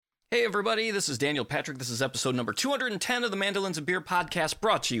Hey everybody, this is Daniel Patrick. This is episode number 210 of the Mandolins and Beer podcast,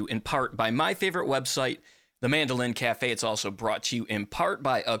 brought to you in part by my favorite website, the Mandolin Cafe. It's also brought to you in part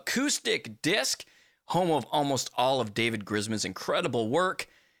by Acoustic Disc, home of almost all of David Grisman's incredible work,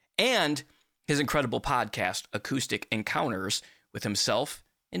 and his incredible podcast, Acoustic Encounters, with himself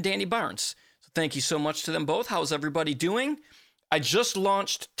and Danny Barnes. So thank you so much to them both. How's everybody doing? I just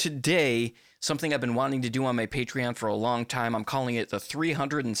launched today something I've been wanting to do on my Patreon for a long time. I'm calling it the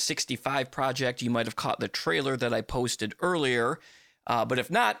 365 Project. You might have caught the trailer that I posted earlier, but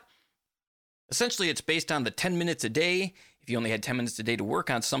if not, essentially it's based on the 10 minutes a day. If you only had 10 minutes a day to work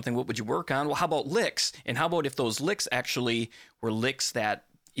on something, what would you work on? Well, how about licks? And how about if those licks actually were licks that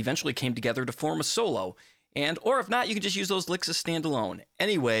eventually came together to form a solo? Or if not, you can just use those licks as standalone.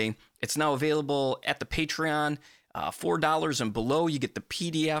 Anyway, it's now available at the Patreon. $4 and below, you get the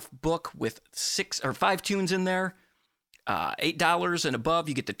PDF book with 5 tunes in there. $8 and above,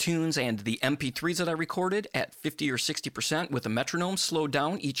 you get the tunes and the MP3s that I recorded at 50 or 60% with a metronome slowed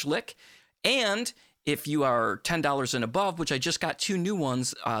down each lick. And if you are $10 and above, which I just got 2 new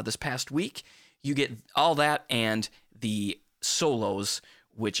ones this past week, you get all that and the solos,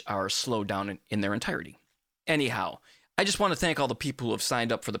 which are slowed down in their entirety. Anyhow, I just want to thank all the people who have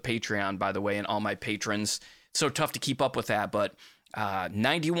signed up for the Patreon, by the way, and all my patrons. It's so tough to keep up with that, but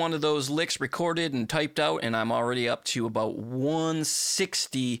 91 of those licks recorded and typed out, and I'm already up to about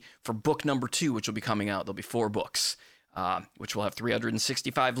 160 for book number 2, which will be coming out. There'll be 4 books, which will have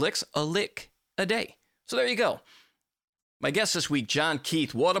 365 licks, a lick a day. So there you go. My guest this week, John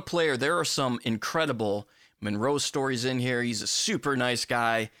Keith. What a player. There are some incredible Monroe stories in here. He's a super nice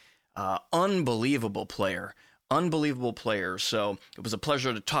guy, unbelievable player. Unbelievable player. So it was a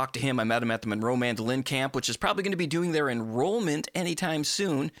pleasure to talk to him. I met him at the Monroe Mandolin Camp, which is probably going to be doing their enrollment anytime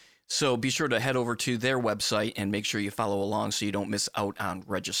soon. So be sure to head over to their website and make sure you follow along so you don't miss out on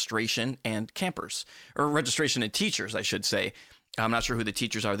registration and campers, or registration and teachers, I should say. I'm not sure who the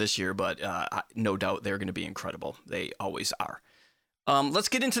teachers are this year, but no doubt they're going to be incredible. They always are. Let's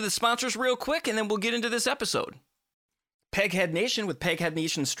get into the sponsors real quick, and then we'll get into this episode. Peghead Nation. With Peghead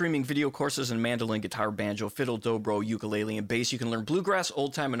Nation streaming video courses in mandolin, guitar, banjo, fiddle, dobro, ukulele, and bass, you can learn bluegrass,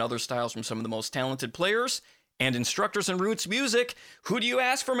 old time, and other styles from some of the most talented players and instructors in roots music. Who do you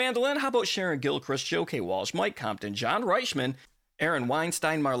ask for mandolin? How about Sharon Gilchrist, Joe K. Walsh, Mike Compton, John Reichman, Aaron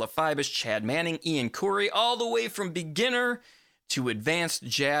Weinstein, Marla Fibus, Chad Manning, Ian Curry, all the way from beginner to advanced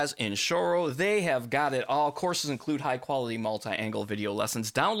jazz in Shoro. They have got it all. Courses include high-quality multi-angle video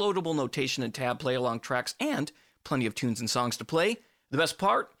lessons, downloadable notation and tab play-along tracks, and plenty of tunes and songs to play. The best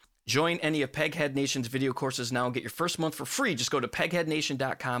part? Join any of Peghead Nation's video courses now and get your first month for free. Just go to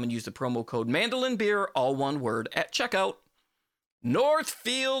pegheadnation.com and use the promo code MandolinBeer, all one word, at checkout.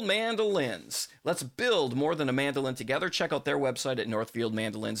 Northfield Mandolins. Let's build more than a mandolin together. Check out their website at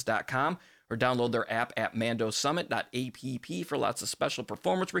northfieldmandolins.com or download their app at mandosummit.app for lots of special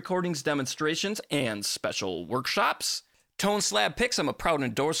performance recordings, demonstrations, and special workshops. Tone Slab Picks. I'm a proud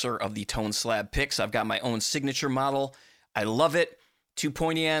endorser of the Tone Slab Picks. I've got my own signature model. I love it. 2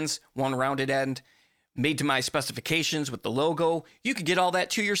 pointy ends, 1 rounded end, made to my specifications with the logo. You could get all that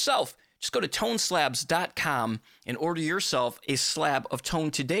to yourself. Just go to toneslabs.com and order yourself a slab of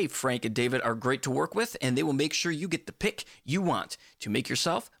tone today. Frank and David are great to work with, and they will make sure you get the pick you want to make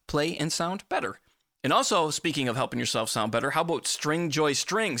yourself play and sound better. And also, speaking of helping yourself sound better, how about Stringjoy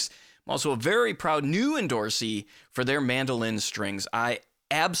Strings? I'm also a very proud new endorsee for their mandolin strings. I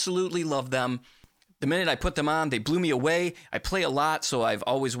absolutely love them. The minute I put them on, they blew me away. I play a lot, so I've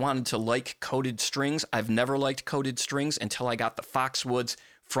always wanted to like coated strings. I've never liked coated strings until I got the Foxwoods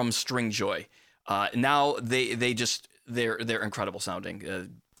from Stringjoy. Now they're incredible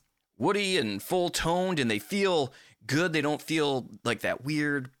sounding. Woody and full toned, and they feel good. They don't feel like that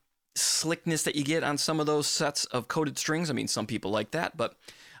weird slickness that you get on some of those sets of coated strings. I mean, some people like that, but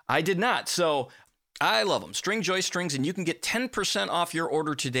I did not, so I love them. Stringjoy Strings, and you can get 10% off your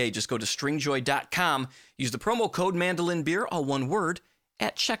order today. Just go to stringjoy.com, use the promo code MandolinBeer, all one word,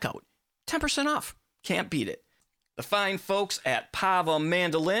 at checkout. 10% off. Can't beat it. The fine folks at Pava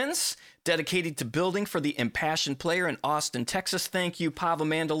Mandolins, dedicated to building for the impassioned player in Austin, Texas. Thank you, Pava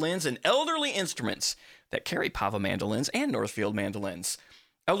Mandolins, and Elderly Instruments that carry Pava Mandolins and Northfield Mandolins.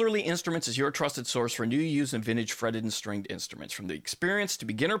 Elderly Instruments is your trusted source for new, used, and vintage fretted and stringed instruments. From the experienced to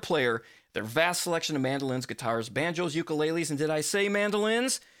beginner player, their vast selection of mandolins, guitars, banjos, ukuleles, and did I say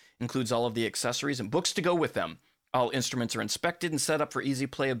mandolins? Includes all of the accessories and books to go with them. All instruments are inspected and set up for easy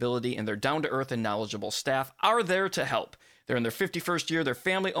playability, and their down-to-earth and knowledgeable staff are there to help. They're in their 51st year. They're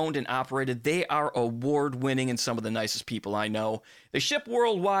family-owned and operated. They are award-winning and some of the nicest people I know. They ship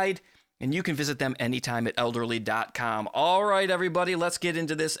worldwide. And you can visit them anytime at elderly.com. All right, everybody, let's get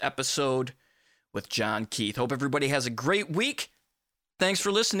into this episode with John Keith. Hope everybody has a great week. Thanks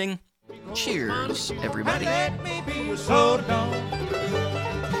for listening. Cheers, everybody. Let me be your soda dog.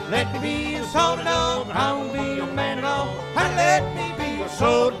 Let me be your soda dog. I won't be your man at all. Let me be your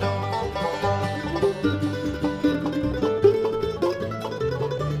soda dog.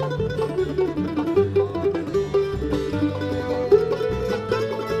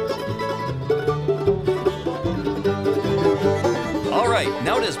 All right,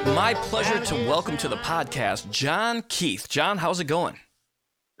 now it is my pleasure to welcome to the podcast John Keith. John, how's it going?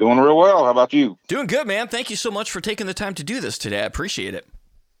 Doing real well. How about you? Doing good, man. Thank you so much for taking the time to do this today. I appreciate it.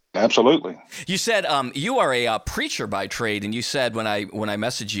 Absolutely. You said you are a preacher by trade, and you said when I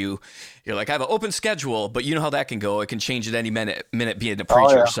messaged you, you're like, I have an open schedule, but you know how that can go. It can change at any minute being a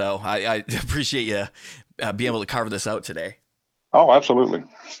preacher. Yeah. So I appreciate you being able to carve this out today. Oh, absolutely.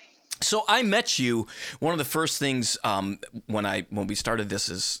 So I met you. One of the first things when we started this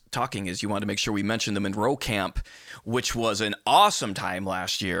is you wanted to make sure we mentioned the Monroe Camp, which was an awesome time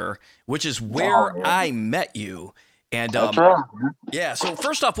last year, which is where I met you. And That's right. Yeah. So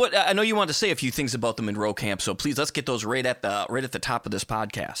first off, I know you wanted to say a few things about the Monroe Camp, so please let's get those right at the top of this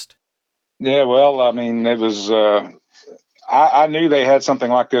podcast. Yeah. Well, I mean, it was. I knew they had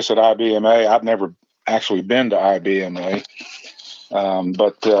something like this at IBMA. I've never actually been to IBMA.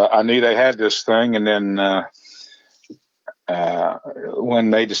 But I knew they had this thing, and then when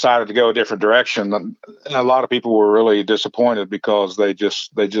they decided to go a different direction, a lot of people were really disappointed because they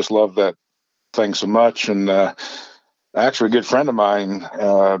just loved that thing so much. And actually, a good friend of mine,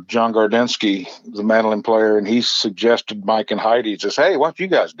 John Gardensky, the mandolin player, and he suggested Mike and Heidi, just, hey, why don't you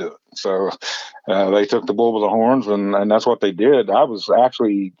guys do it? So they took the bull by the horns, and that's what they did. I was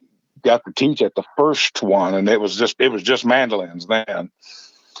actually got to teach at the first one, and it was just mandolins then.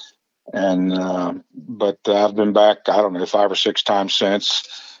 And but I've been back, I don't know, 5 or 6 times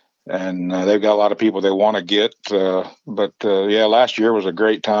since, and they've got a lot of people they want to get. But last year was a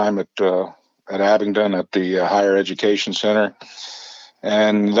great time at Abingdon at the Higher Education Center,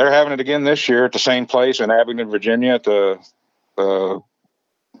 and they're having it again this year at the same place in Abingdon, Virginia, at the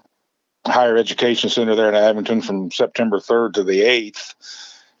Higher Education Center there in Abingdon from September 3rd to the 8th.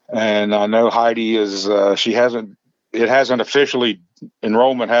 And I know Heidi is,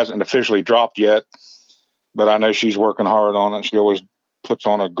 enrollment hasn't officially dropped yet, but I know she's working hard on it. She always puts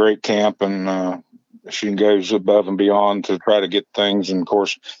on a great camp, and she goes above and beyond to try to get things. And of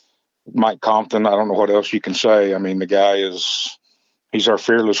course, Mike Compton, I don't know what else you can say. I mean, the guy he's our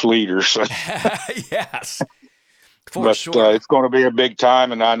fearless leader. So. Yes. But sure. It's going to be a big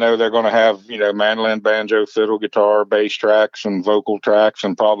time, and I know they're going to have, mandolin, banjo, fiddle, guitar, bass tracks, and vocal tracks,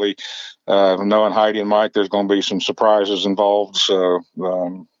 and probably knowing Heidi and Mike, there's going to be some surprises involved. So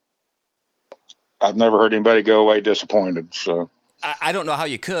I've never heard anybody go away disappointed. So I don't know how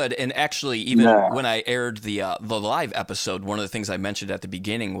you could. And actually, even when I aired the live episode, one of the things I mentioned at the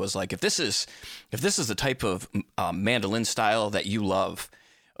beginning was like, if this is the type of mandolin style that you love,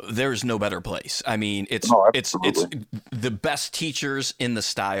 there's no better place. I mean, it's the best teachers in the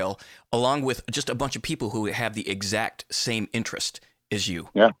style, along with just a bunch of people who have the exact same interest as you.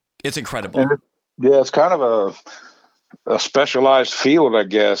 Yeah, it's incredible. It's kind of a specialized field, I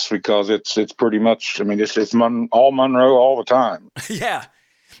guess, because it's pretty much. I mean, it's all Monroe all the time. Yeah,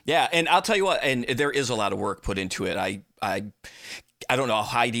 and I'll tell you what, and there is a lot of work put into it. I don't know how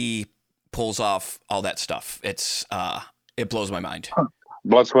Heidi pulls off all that stuff. It blows my mind.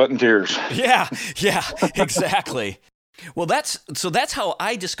 Blood, sweat, and tears. Yeah, exactly. Well, that's how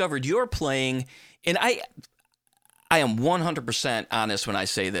I discovered your playing, and I am 100% honest when I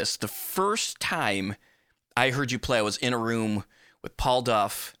say this. The first time I heard you play, I was in a room with Paul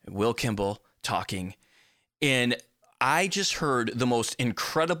Duff and Will Kimball talking, and I just heard the most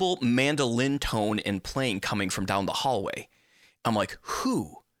incredible mandolin tone and playing coming from down the hallway. I'm like,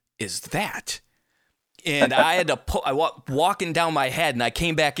 who is that? And I had to walking down my head, and I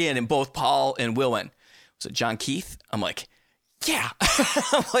came back in, and both Paul and Will went, was it John Keith? I'm like, yeah.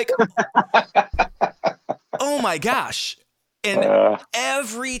 I'm like, oh my gosh. And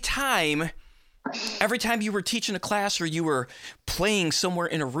every time you were teaching a class or you were playing somewhere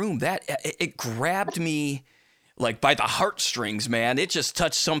in a room, that it grabbed me like by the heartstrings, man. It just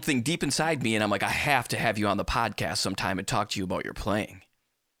touched something deep inside me, and I'm like, I have to have you on the podcast sometime and talk to you about your playing.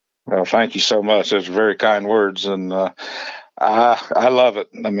 Well, thank you so much. Those are very kind words, and I love it.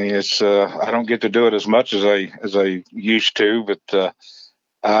 I mean, it's I don't get to do it as much as I used to, but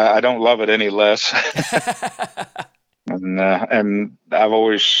I don't love it any less. And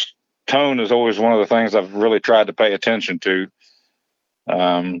tone is always one of the things I've really tried to pay attention to.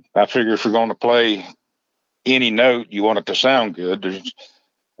 I figure if you're going to play any note, you want it to sound good.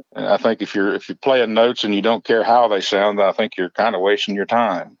 I think if you're playing notes and you don't care how they sound, I think you're kind of wasting your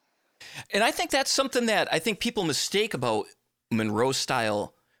time. And I think that's something that I think people mistake about Monroe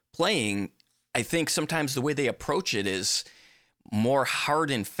style playing. I think sometimes the way they approach it is more hard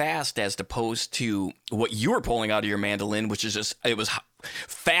and fast as opposed to what you were pulling out of your mandolin, which is just, it was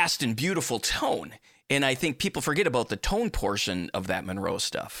fast and beautiful tone. And I think people forget about the tone portion of that Monroe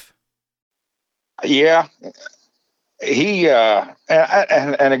stuff. Yeah. And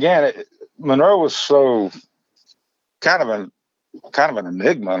again, Monroe was so kind of an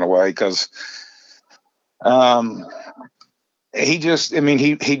enigma in a way, because he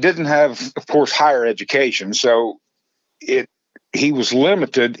didn't have, of course, higher education, so he was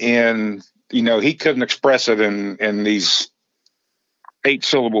limited in, he couldn't express it in these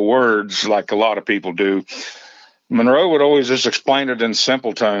 8-syllable words like a lot of people do. Monroe would always just explain it in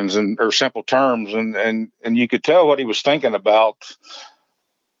simple tones or simple terms, and you could tell what he was thinking about.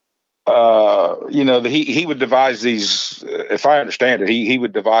 He would devise these. If I understand it, he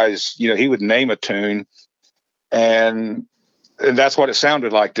would devise. He would name a tune, and that's what it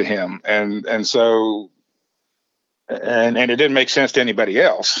sounded like to him, and so and it didn't make sense to anybody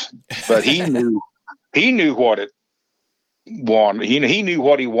else, but he knew what it wanted. He knew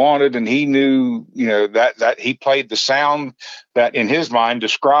what he wanted, and he knew, that he played the sound that in his mind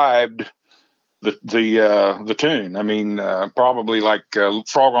described the tune. I mean, probably like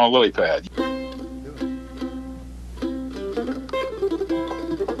Frog on a Lily Pad.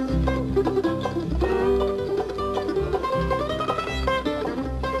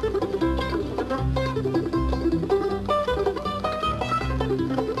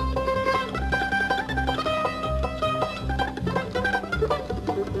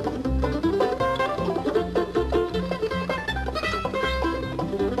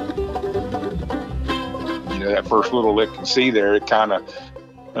 That first little lick you see there, it kind of,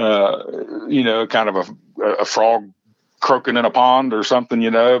 kind of a frog croaking in a pond or something,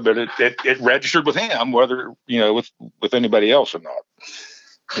 but it registered with him, whether, with anybody else or not.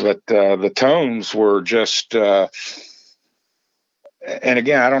 But the tones were just, and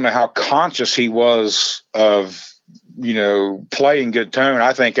again, I don't know how conscious he was of, playing good tone.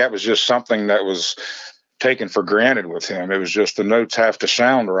 I think that was just something that was taken for granted with him. It was just the notes have to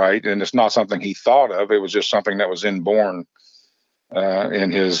sound right, and it's not something he thought of. It was just something that was inborn in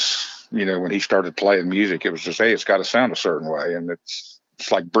his, when he started playing music. It was just, hey, it's got to sound a certain way, and it's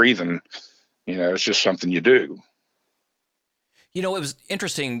like breathing. It's just something you do. It was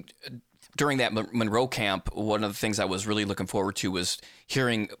interesting during that Monroe camp. One of the things I was really looking forward to was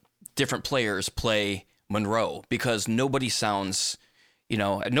hearing different players play Monroe, because nobody sounds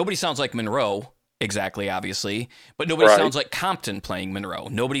like Monroe. Exactly, obviously, but nobody sounds like Compton playing Monroe.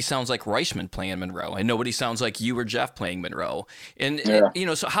 Nobody sounds like Reichman playing Monroe, and nobody sounds like you or Jeff playing Monroe. And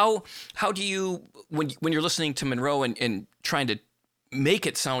so how do you, when you're listening to Monroe and trying to make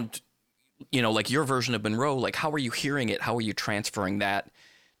it sound, like your version of Monroe, like how are you hearing it? How are you transferring that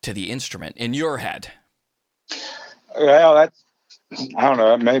to the instrument in your head? Well, I don't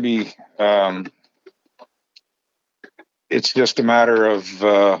know. Maybe it's just a matter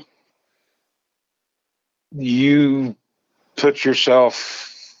of. You put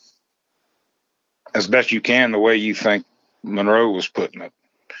yourself as best you can the way you think Monroe was putting it.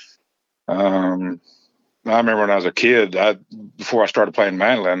 I remember when I was a kid, before I started playing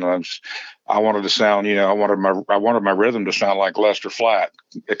mandolin, I wanted to sound, I wanted my rhythm to sound like Lester Flatt,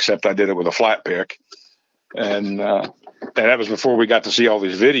 except I did it with a flat pick, and that was before we got to see all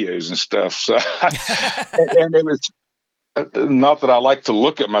these videos and stuff. So, and it was. Not that I like to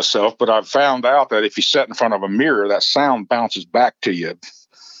look at myself, but I've found out that if you sit in front of a mirror, that sound bounces back to you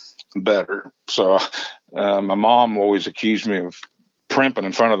better. So my mom always accused me of primping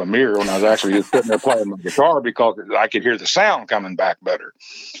in front of the mirror when I was actually just sitting there playing my guitar, because I could hear the sound coming back better.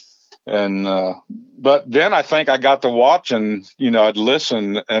 And but then I think I got to watch, and I'd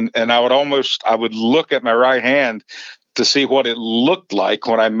listen, and I would look at my right hand to see what it looked like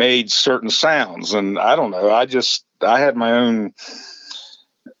when I made certain sounds. And I don't know, I had my own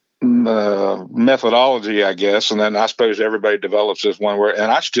methodology, I guess. And then I suppose everybody develops this one where,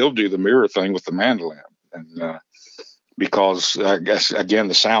 and I still do the mirror thing with the mandolin. And because I guess, again,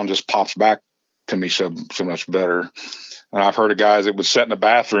 the sound just pops back to me so much better. And I've heard of guys that would sit in the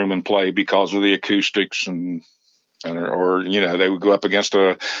bathroom and play because of the acoustics, or they would go up against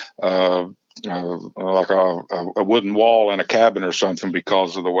a wooden wall in a cabin or something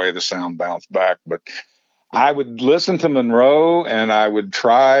because of the way the sound bounced back. But I would listen to Monroe, and I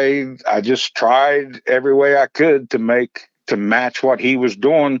just tried every way I could to make to match what he was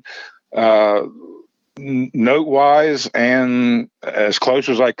doing, note wise and as close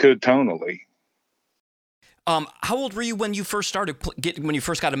as I could tonally. How old were you when you first started when you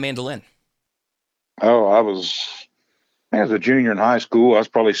first got a mandolin? Oh, I was a junior in high school. I was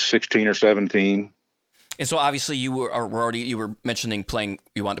probably 16 or 17. And so obviously you were mentioning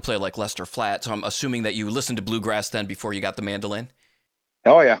you wanted to play like Lester Flatt. So I'm assuming that you listened to bluegrass then before you got the mandolin.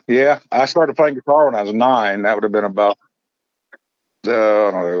 Oh yeah. Yeah. I started playing guitar when I was 9. That would have been about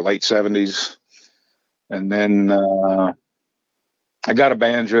late 70s. And then, I got a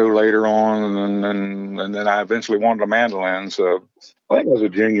banjo later on, and then I eventually wanted a mandolin. So I think I was a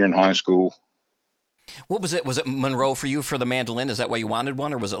junior in high school. What was it? Was it Monroe for you for the mandolin? Is that why you wanted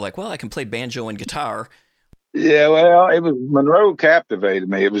one? Or was it like, well, I can play banjo and guitar? Yeah, well, it was Monroe captivated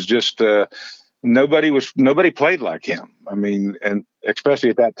me. It was just nobody played like him. I mean, and especially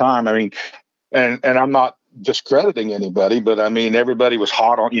at that time. I mean, and I'm not discrediting anybody, but I mean, everybody was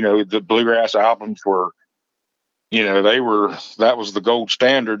hot on. The bluegrass albums were, that was the gold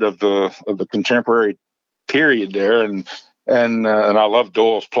standard of the contemporary period there, and I loved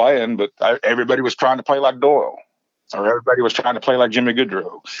Doyle's playing, but everybody was trying to play like Doyle, or everybody was trying to play like Jimmy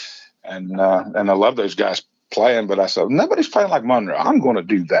Goodrow, and I love those guys playing, but I said nobody's playing like Monroe. I'm going to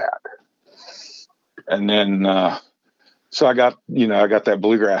do that, and then so I got that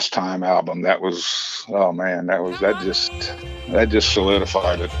Bluegrass Time album. That was, oh man, that just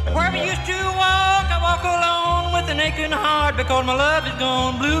solidified it. And, where we used to walk, I walk alone with an aching heart because my love is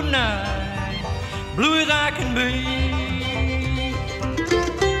gone blue tonight, blue as I can be.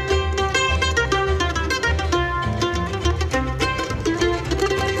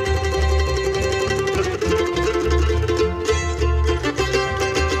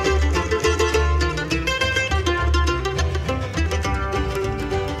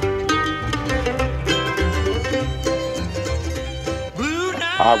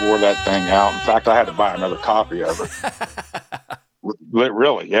 I wore that thing out. In fact, I had to buy another copy of it.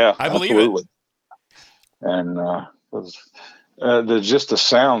 Really, yeah. I believe absolutely. It. And there's just the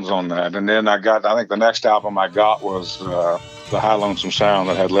sounds on that. And then I think the next album I got was the High Lonesome Sound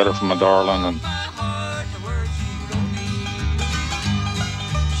that had Letter from a Darling.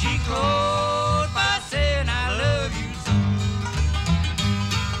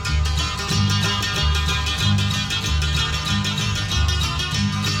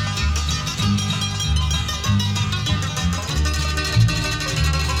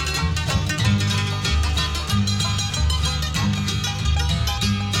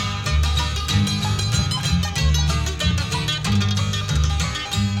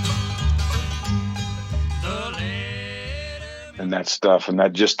 And that stuff, and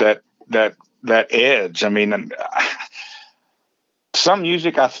that edge. I mean, some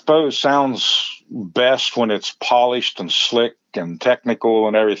music, I suppose, sounds best when it's polished and slick and technical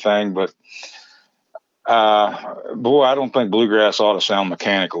and everything, but boy, I don't think bluegrass ought to sound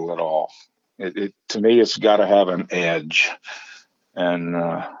mechanical at all. To me, it's got to have an edge,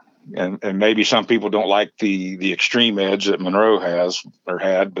 and maybe some people don't like the extreme edge that Monroe has or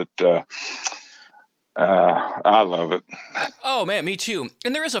had, but I love it. Oh man, me too.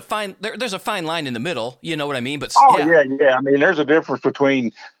 And there is there's a fine line in the middle. You know what I mean? But yeah. I mean, there's a difference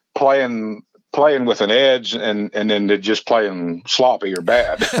between playing with an edge and then just playing sloppy or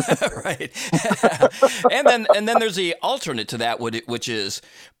bad. Right. and then there's the alternate to that, which is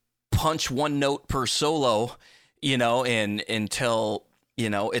punch one note per solo, and until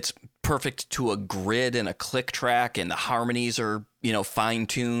it's perfect to a grid and a click track, and the harmonies are fine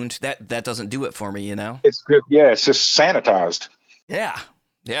tuned. That doesn't do it for me. It's good. Yeah, it's just sanitized. Yeah,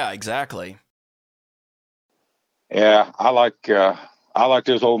 exactly. Yeah, I like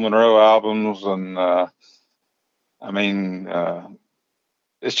those old Monroe albums, and I mean,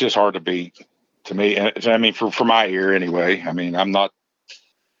 it's just hard to beat to me. I mean, for my ear anyway. I mean, I'm not.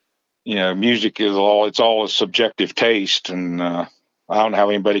 Music is all a subjective taste, and I don't know how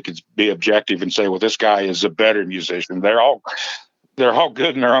anybody could be objective and say, well, this guy is a better musician. They're all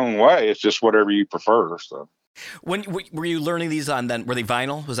good in their own way. It's just whatever you prefer. So, when were you learning these on then? Were they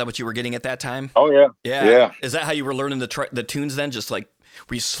vinyl? Was that what you were getting at that time? Oh yeah. Yeah. Is that how you were learning the tunes then? Just like,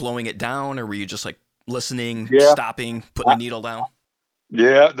 were you slowing it down, or were you just like listening, stopping, putting the needle down?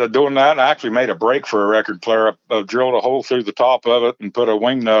 Yeah, doing that. I actually made a break for a record player. I drilled a hole through the top of it and put a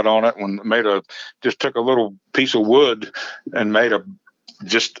wing nut on it. Just took a little piece of wood and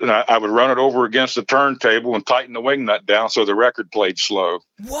I would run it over against the turntable and tighten the wing nut down so the record played slow.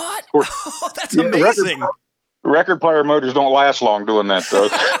 What? Oh, that's amazing. Record player motors don't last long doing that, though.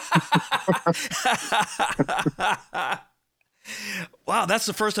 Wow, that's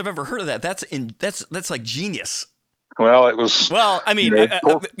the first I've ever heard of that. That's like genius. Well, it was. Well, I mean,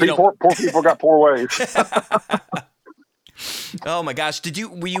 poor people got poor ways. Oh my gosh!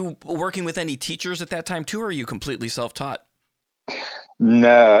 Were you working with any teachers at that time too, or are you completely self-taught?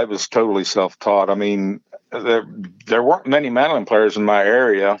 No, it was totally self-taught. I mean, there weren't many mandolin players in my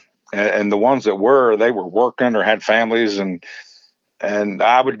area, and the ones that were, they were working or had families, and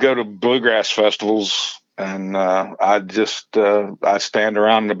I would go to bluegrass festivals, and I'd stand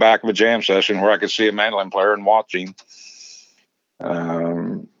around in the back of a jam session where I could see a mandolin player and watch him.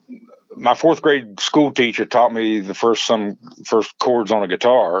 My fourth grade school teacher taught me the first chords on a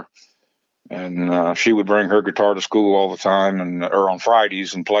guitar, and she would bring her guitar to school all the time, or on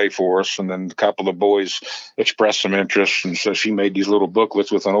Fridays, and play for us. And then a couple of boys expressed some interest, and so she made these little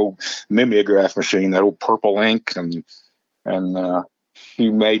booklets with an old mimeograph machine, that old purple ink, and she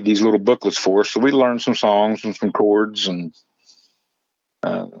made these little booklets for us. So we learned some songs and some chords, and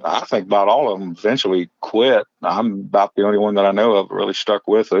I think about all of them eventually quit. I'm about the only one that I know of that really stuck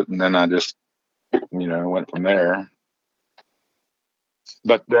with it, and then I just, went from there.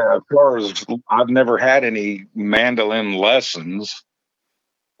 But as far as, I've never had any mandolin lessons.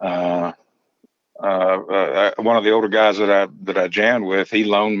 One of the older guys that I jammed with, he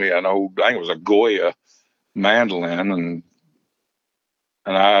loaned me an old, I think it was a Goya mandolin,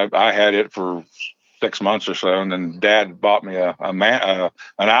 and I had it for 6 months or so, and then Dad bought me an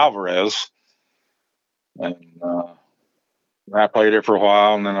Alvarez, and I played it for a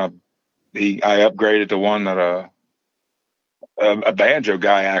while, and then I upgraded to one that a banjo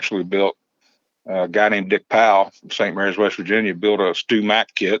guy actually built. A guy named Dick Powell from St. Mary's, West Virginia, built a Stu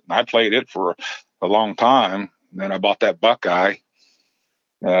Mack kit, and I played it for a long time. And then I bought that Buckeye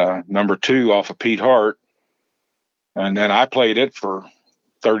number 2 off of Pete Hart, and then I played it for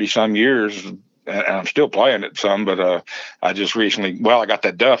 30 some years, and I'm still playing it some. But I just recently, I got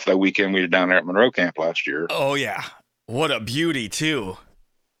that Duff that weekend we were down there at Monroe Camp last year. Oh yeah, what a beauty too!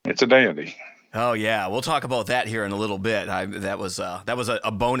 It's a dandy. Oh yeah, we'll talk about that here in a little bit. That was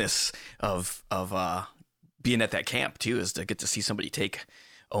a bonus of being at that camp too, is to get to see somebody take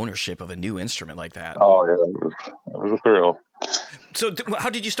ownership of a new instrument like that. Oh yeah, it was a thrill. So how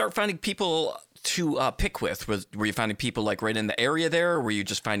did you start finding people to pick with? Were you finding people like right in the area there, or were you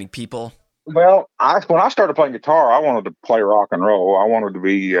just finding people? Well, when I started playing guitar, I wanted to play rock and roll. I wanted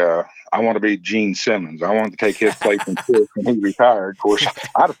to be Gene Simmons. I wanted to take his place when he retired. Of course,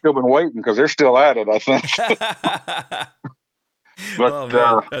 I'd have still been waiting because they're still at it, I think.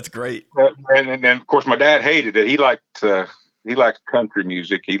 But that's great. And then, of course, my dad hated it. He liked country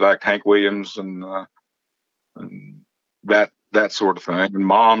music. He liked Hank Williams and that sort of thing. And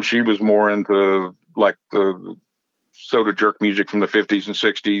Mom, she was more into like the soda jerk music from the 50s and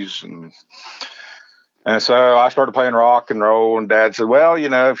 60s, and so I started playing rock and roll, and Dad said, well,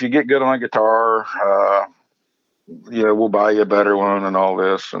 if you get good on a guitar, we'll buy you a better one and all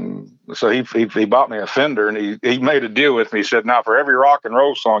this. And so he bought me a Fender, and he made a deal with me. He said, now for every rock and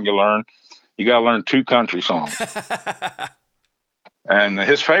roll song you learn, you got to learn 2 country songs. And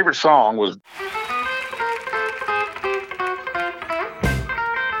his favorite song was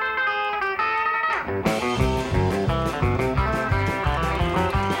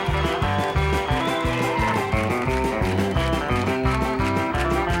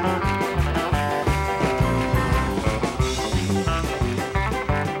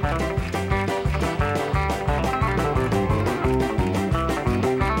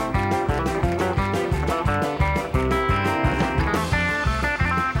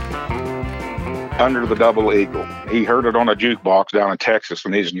Under the Double Eagle. He heard it on a jukebox down in Texas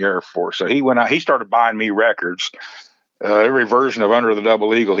when he was in the Air Force. So he went out, he started buying me records, every version of Under the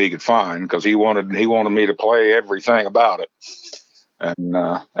Double Eagle he could find, because he wanted me to play everything about it. And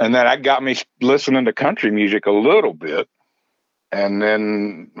then that got me listening to country music a little bit. And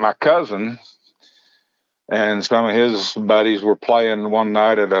then my cousin and some of his buddies were playing one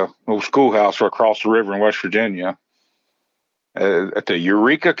night at a old schoolhouse across the river in West Virginia, at the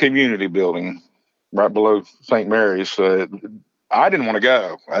Eureka Community Building, right below St. Mary's. I didn't want to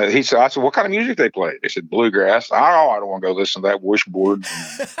go. I said, what kind of music they play? They said bluegrass. I don't want to go listen to that wishboard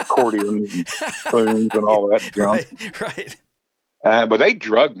and accordions and spoons and all that junk. Right. But they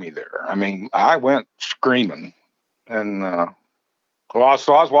drugged me there. I mean, I went screaming. And so I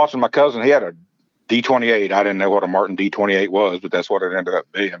was watching my cousin. He had a D28. I didn't know what a Martin D28 was, but that's what it ended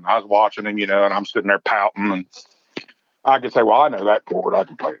up being. I was watching him, and I'm sitting there pouting, and I could say, well, I know that chord. I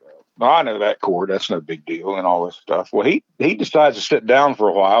can play that. Well, I know that chord. That's no big deal, and all this stuff. Well, he decides to sit down for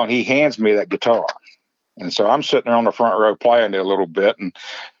a while, and he hands me that guitar. And so I'm sitting there on the front row playing it a little bit, and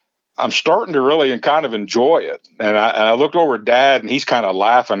I'm starting to really and kind of enjoy it. And I looked over at Dad, and he's kind of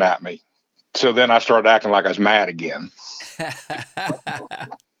laughing at me. So then I started acting like I was mad again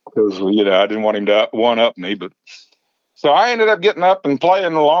because, I didn't want him to one up me. But so I ended up getting up and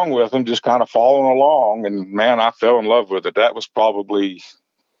playing along with him, just kind of following along. And man, I fell in love with it. That was probably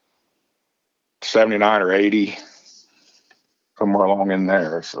 79 or 80, somewhere along in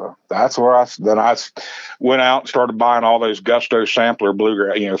there. So that's where I went out and started buying all those Gusto sampler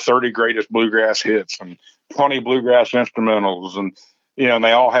bluegrass, 30 greatest bluegrass hits and 20 bluegrass instrumentals, and and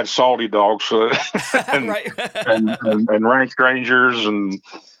they all had Salty Dogs, so, and, Right. and Rank Rangers and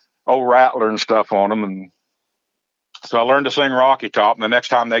old Rattler and stuff on them. And so I learned to sing Rocky Top. And the next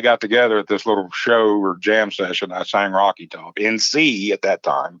time they got together at this little show or jam session, I sang Rocky Top in C at that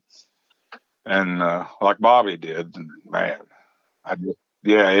time, and like Bobby did. And man,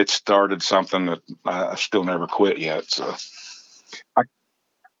 it started something that I still never quit yet. So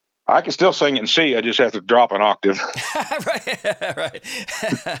I can still sing it in C. I just have to drop an octave. Right.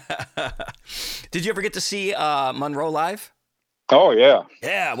 Did you ever get to see Monroe live? Oh, yeah.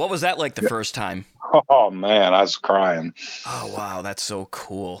 Yeah. What was that like the first time? Oh, man, I was crying. Oh, wow. That's so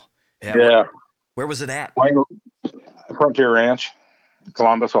cool. Yeah. Where was it at? Frontier Ranch,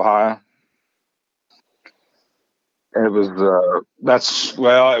 Columbus, Ohio. It was, it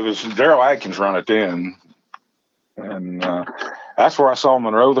was Daryl Atkins run it then. And that's where I saw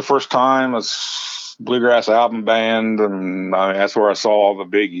Monroe the first time. It's Bluegrass Album Band. And that's where I saw all the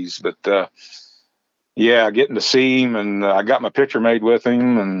biggies. But, getting to see him, and I got my picture made with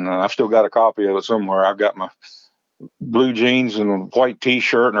him, and I've still got a copy of it somewhere. I've got my blue jeans and a white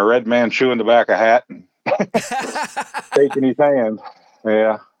T-shirt and a red man chewing the back of a hat and shaking his hand.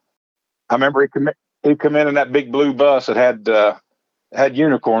 Yeah. I remember he'd come in that big blue bus that had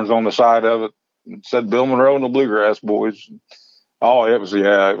unicorns on the side of it. It said Bill Monroe and the Bluegrass Boys. Oh, it was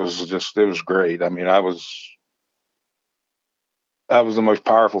great. I mean, I was the most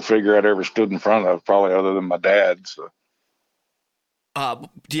powerful figure I'd ever stood in front of, probably other than my dad. So.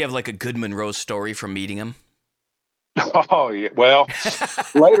 Do you have like a good Monroe story from meeting him? Oh, yeah. Well,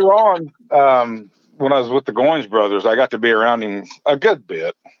 later on, when I was with the Goins brothers, I got to be around him a good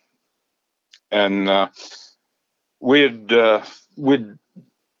bit. And we'd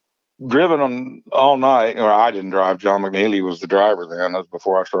driven on all night, or I didn't drive. John McNeely was the driver then. That was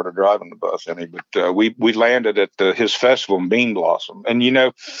before I started driving the bus any. But we landed at his festival in Bean Blossom, and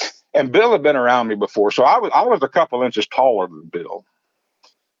and Bill had been around me before, so I was a couple inches taller than Bill.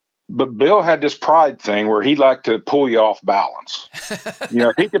 But Bill had this pride thing where he'd like to pull you off balance.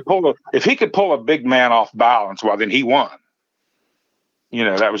 If he could pull a big man off balance, well, then he won.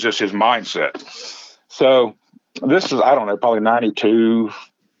 That was just his mindset. So this is, I don't know, probably 92,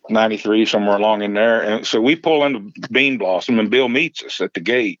 93, somewhere along in there. And so we pull into Bean Blossom, and Bill meets us at the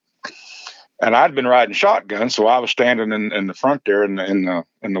gate. And I'd been riding shotgun, so I was standing in the front there in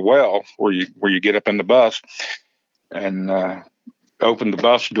the well where you get up in the bus, and opened the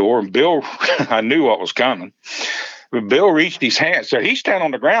bus door. And Bill, I knew what was coming, but Bill reached his hand. So he's standing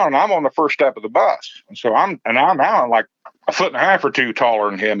on the ground, and I'm on the first step of the bus. And so I'm now like a foot and a half or two taller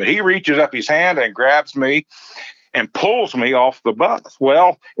than him. And he reaches up his hand and grabs me and pulls me off the bus.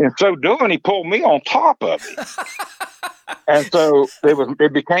 Well, in so doing, he pulled me on top of it. And so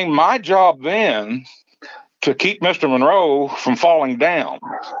it became my job then to keep Mr. Monroe from falling down.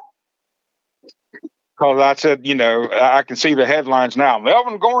 Because I said, I can see the headlines now.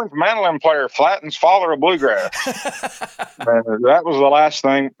 Melvin Goins, mandolin player, flattens father of bluegrass. That was the last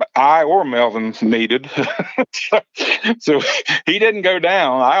thing I or Melvin needed. So he didn't go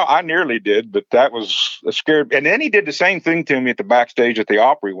down. I nearly did, but that was a scared. And then he did the same thing to me at the backstage at the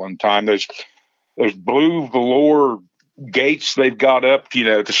Opry one time. There's blue velour gates they've got up,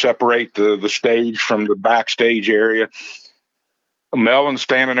 to separate the stage from the backstage area. Melvin's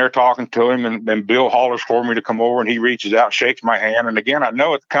standing there talking to him, and Bill hollers for me to come over, and he reaches out, shakes my hand. And again, I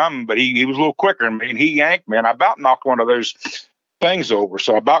know it's coming, but he was a little quicker than me, and he yanked me, and I about knocked one of those things over.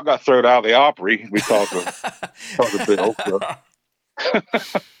 So I about got thrown out of the Opry because of Bill. So.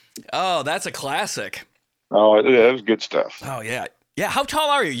 Oh, that's a classic. Oh, it was good stuff. Oh, yeah. Yeah, how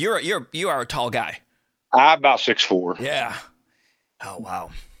tall are you? You are a tall guy. I'm about 6'4". Yeah. Oh,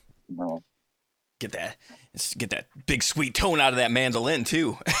 wow. No. Get that big sweet tone out of that mandolin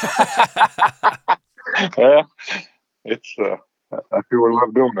too. Yeah, it's I sure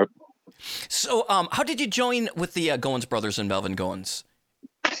love doing it. So, how did you join with the Goins brothers and Melvin Goins?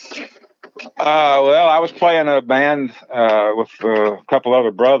 Well, I was playing a band with a couple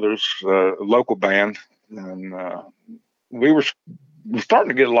other brothers, a local band, and we were starting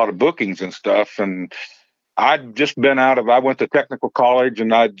to get a lot of bookings and stuff. And I'd just been I went to technical college,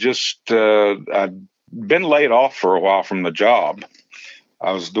 and I'd been laid off for a while from the job.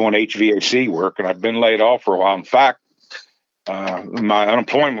 I was doing HVAC work, and I'd been laid off for a while. In fact, my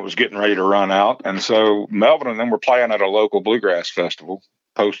unemployment was getting ready to run out. And so Melvin and them were playing at a local bluegrass festival,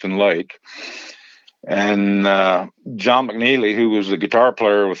 Poston Lake. And John McNeely, who was the guitar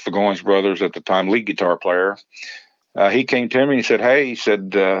player with the Goins Brothers at the time, lead guitar player, he came to me and he said, "Hey," he said,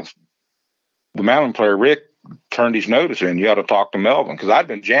 "the mandolin player, Rick, turned his notice in. You ought to talk to Melvin," because I'd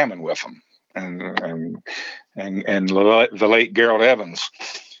been jamming with him and the late Gerald Evans.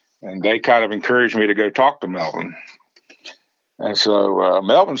 And they kind of encouraged me to go talk to Melvin. And so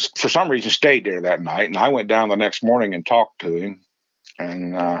Melvin, for some reason, stayed there that night. And I went down the next morning and talked to him.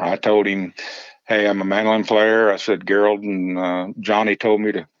 And I told him, "Hey, I'm a mandolin player." I said, "Gerald and Johnny told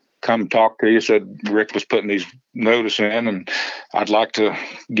me to come talk to you." Said Rick was putting these notice in, and I'd like to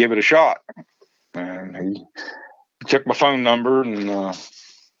give it a shot. And he took my phone number, and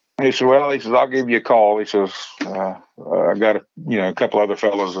he said, "Well," he says, "I'll give you a call." He says, "I got a couple other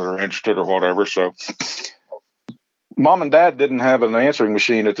fellows that are interested or whatever." So Mom and Dad didn't have an answering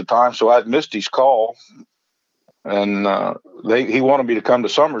machine at the time, so I'd missed his call. And he wanted me to come to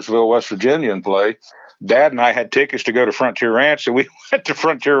Summersville, West Virginia, and play. Dad and I had tickets to go to Frontier Ranch, so we went to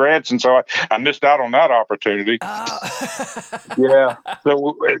Frontier Ranch, and so I missed out on that opportunity. Yeah.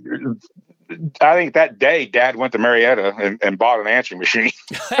 So I think that day, Dad went to Marietta and bought an answering machine.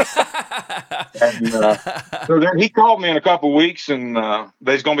 And so then he called me in a couple of weeks, and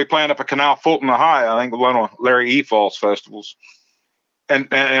they's going to be playing up at Canal Fulton, Ohio, I think one of Larry E. Falls festivals. And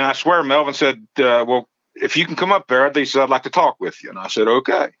I swear Melvin said, "Well, if you can come up there," he said, "I'd like to talk with you." And I said,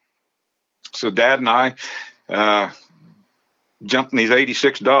 "Okay." So Dad and I jumped in these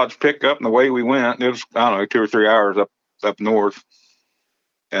 86 Dodge pickup, and the way we went, it was, 2 or 3 hours up north.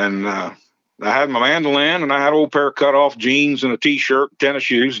 And I had my mandolin, and I had an old pair of cut-off jeans and a T-shirt, tennis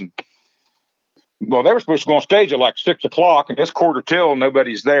shoes. And well, they were supposed to go on stage at like 6 o'clock, and it's 1:45, and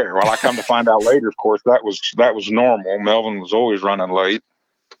nobody's there. Well, I come to find out later, of course, that was normal. Melvin was always running late.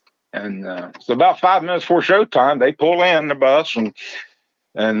 And so about 5 minutes before showtime, they pull in the bus, and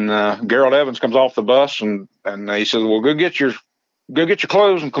Gerald Evans comes off the bus, and he says, "Well, go get your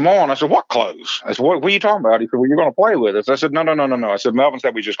clothes and come on." I said, "What clothes?" I said, what are you talking about?" He said, "Well, you're going to play with us." I said, No. I said, "Melvin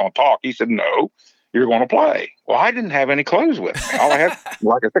said we're just going to talk." He said, "No, you're going to play." Well, I didn't have any clothes with me. All I had,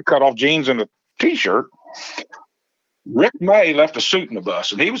 like I said, cut off jeans and a T-shirt. Rick May left a suit in the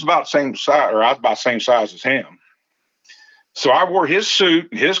bus, and he was about the same size, or I was about the same size as him. So I wore his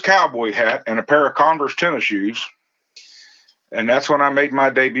suit, his cowboy hat, and a pair of Converse tennis shoes. And that's when I made my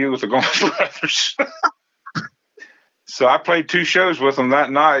debut with the Goins Brothers. So I played 2 shows with them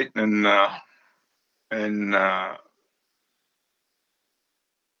that night, and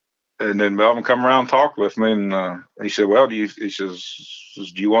then Melvin come around and talked with me, and he said, "Well, do you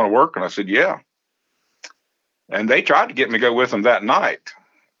want to work?" And I said, "Yeah." And they tried to get me to go with them that night.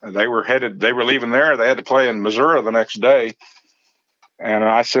 And they were leaving there. They had to play in Missouri the next day. And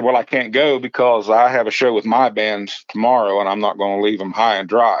I said, "Well, I can't go because I have a show with my band tomorrow, and I'm not going to leave them high and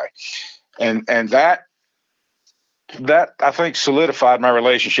dry." And that I think solidified my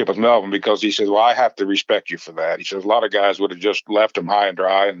relationship with Melvin, because he said, "Well, I have to respect you for that." He says, "A lot of guys would have just left them high and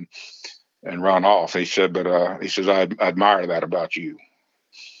dry and run off." He said, "But he says, I admire that about you."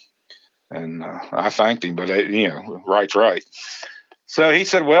 And I thanked him, but right's right. So he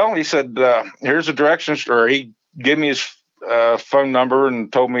said, "Here's the directions," or he gave me his phone number and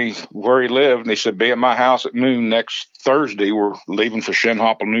told me where he lived. And he said, "Be at my house at noon next Thursday. We're leaving for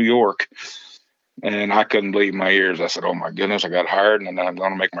Shinhopple, New York." And I couldn't believe my ears. I said, "Oh my goodness, I got hired, and then I'm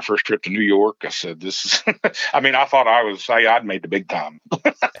going to make my first trip to New York." I said, "This is," I thought I'd made the big time.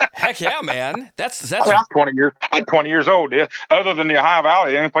 Heck yeah, man. That's I'm 20 years old. Yeah. Other than the Ohio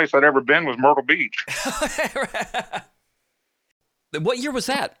Valley, the only place I'd ever been was Myrtle Beach. What year was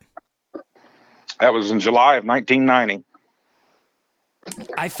that? That was in July of 1990.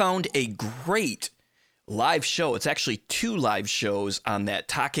 I found a great live show. It's actually 2 live shows on that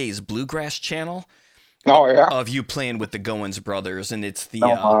Take's Bluegrass channel. Oh, yeah. Of you playing with the Goins Brothers, and it's the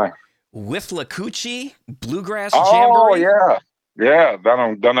Withlacoochee Bluegrass Jamboree. Oh, yeah,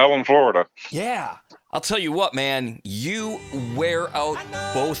 down in Dunellen, Florida. Yeah. I'll tell you what, man, you wear out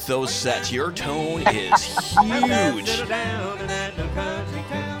both those sets. Your tone is huge.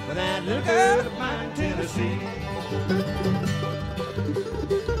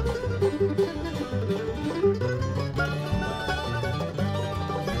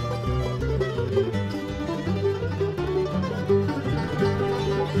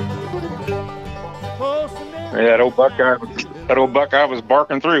 Yeah, that old Buckeye was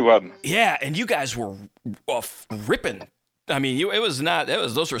barking through, wasn't it? Yeah, and you guys were ripping. I mean,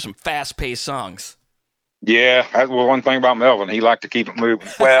 those were some fast-paced songs. Yeah, that was one thing about Melvin. He liked to keep it moving.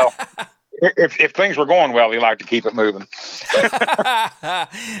 Well, if things were going well, he liked to keep it moving.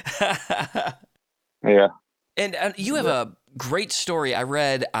 Yeah. And you have a great story I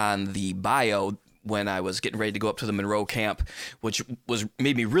read on the bio when I was getting ready to go up to the Monroe camp, which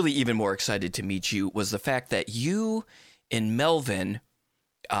made me really even more excited to meet you, was the fact that you and Melvin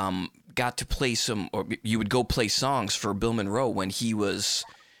got to play or you would go play songs for Bill Monroe when he was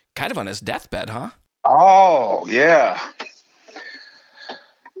kind of on his deathbed, huh? Oh, yeah.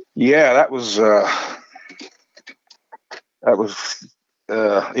 Yeah, that was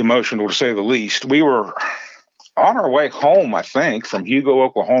emotional to say the least. We were on our way home, I think, from Hugo,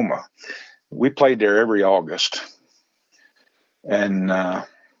 Oklahoma. We played there every August. And I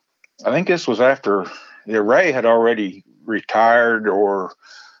think this was after Ray had already retired or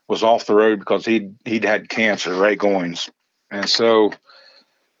was off the road because he'd had cancer, Ray Goins. And so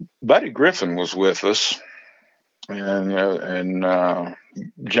Buddy Griffin was with us, and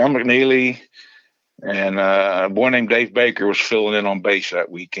John McNeely, and a boy named Dave Baker was filling in on bass that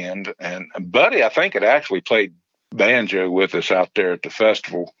weekend. And Buddy, I think, had actually played banjo with us out there at the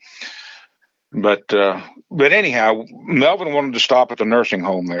festival. But anyhow, Melvin wanted to stop at the nursing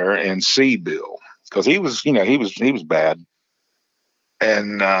home there and see Bill because he was bad,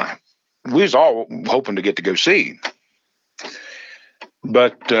 and we was all hoping to get to go see him.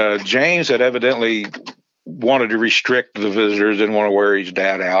 But James had evidently wanted to restrict the visitors, didn't want to wear his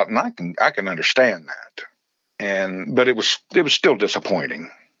dad out, and I can understand that. But it was still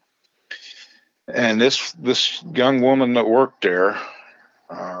disappointing. And this young woman that worked there,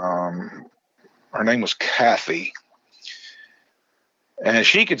 her name was Kathy, and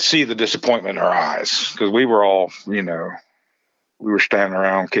she could see the disappointment in her eyes because we were all, we were standing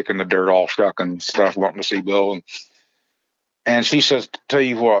around kicking the dirt, all stuck and stuff, wanting to see Bill. And she says, "Tell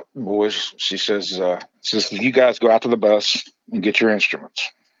you what, boys," she says, "you guys go out to the bus and get your instruments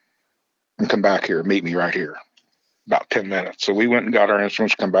and come back here, meet me right here, about 10 minutes." So we went and got our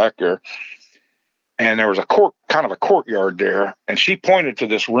instruments, come back there. And there was kind of a courtyard there. And she pointed to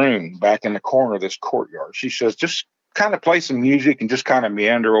this room back in the corner of this courtyard. She says, "Just kind of play some music and just kind of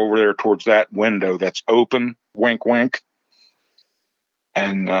meander over there towards that window that's open, wink, wink."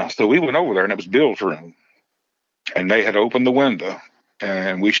 And so we went over there, and it was Bill's room. And they had opened the window,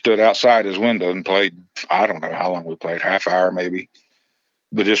 and we stood outside his window and played. I don't know how long we played, half hour maybe,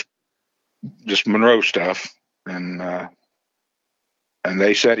 but just Monroe stuff. And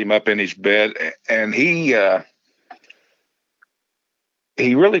they set him up in his bed, and he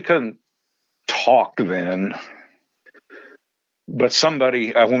really couldn't talk then. But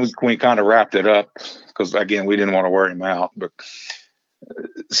somebody, when we kind of wrapped it up, because again we didn't want to wear him out, but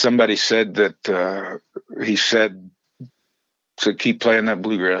somebody said that he said to keep playing that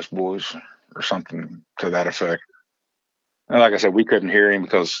bluegrass, boys, or something to that effect. And like I said, we couldn't hear him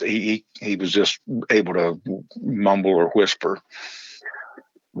because he was just able to mumble or whisper.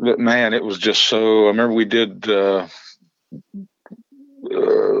 But man, it was just so. I remember we did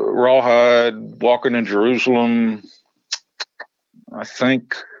Rawhide, Walking in Jerusalem. I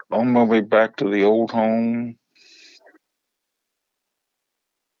think on my way back to the old home.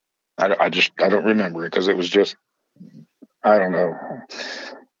 I don't remember it because it was just, I don't know.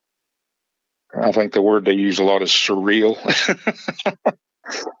 I think the word they use a lot is surreal.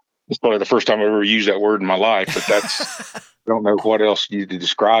 It's probably the first time I ever used that word in my life, but I don't know what else to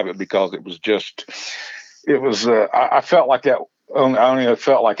describe it because it was, I felt like that. I only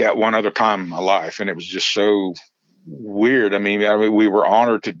felt like that one other time in my life, and it was just so weird. I mean, we were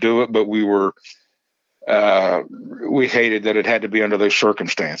honored to do it, but we hated that it had to be under those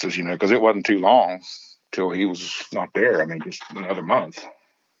circumstances, because it wasn't too long till he was not there. I mean, just another month.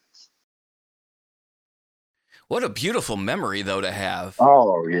 What a beautiful memory, though, to have.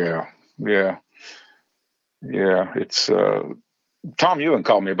 Oh, yeah. It's Tom Ewan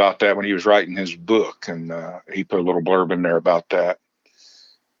called me about that when he was writing his book, and he put a little blurb in there about that.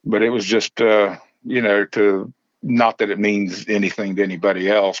 But it was just, to not that it means anything to anybody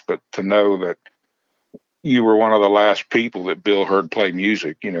else, but to know that you were one of the last people that Bill heard play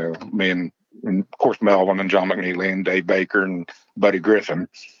music. Me and of course Melvin and John McNeely and Dave Baker and Buddy Griffin.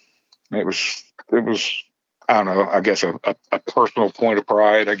 It was. I don't know, I guess a personal point of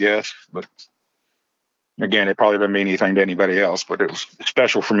pride, I guess. But again, it probably doesn't mean anything to anybody else, but it was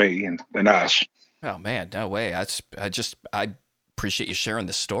special for me and us. Oh, man, no way. I appreciate you sharing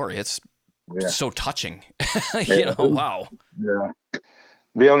this story. It's so touching. Wow. Yeah.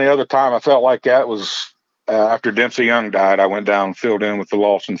 The only other time I felt like that was after Dempsey Young died. I went down and filled in with the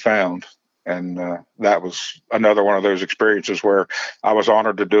Lost and Found. And that was another one of those experiences where I was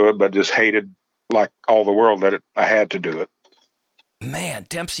honored to do it, but just hated like all the world that I had to do it. Man,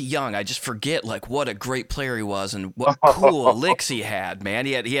 Dempsey Young, I just forget like what a great player he was and what cool licks he had, man.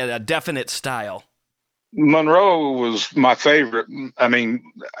 He had a definite style. Monroe was my favorite. I mean,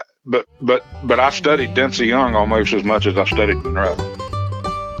 but I studied Dempsey Young almost as much as I studied Monroe.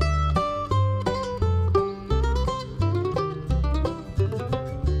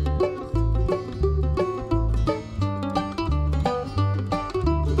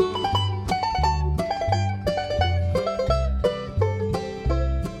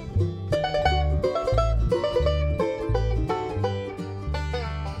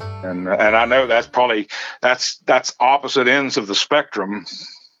 And I know that's probably that's opposite ends of the spectrum,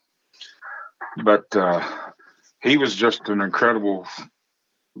 but he was just an incredible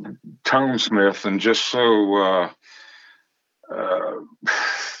tonesmith and just so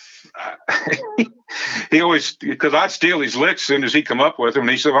he always, because I'd steal his licks as soon as he come up with them,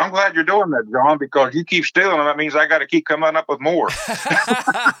 and he said, well, I'm glad you're doing that, John, because you keep stealing them. That means I got to keep coming up with more.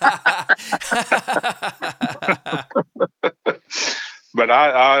 But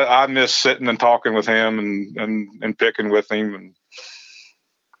I miss sitting and talking with him and picking with him. And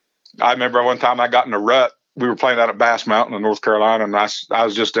I remember one time I got in a rut. We were playing out at Bass Mountain in North Carolina, and I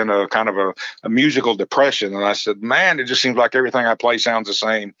was just in a kind of a musical depression. And I said, man, it just seems like everything I play sounds the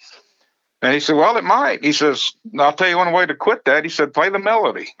same. And he said, well, it might. He says, I'll tell you one way to quit that. He said, play the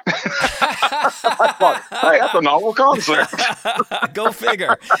melody. I thought, hey, that's a novel concept. Go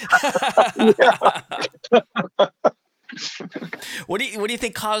figure. What do you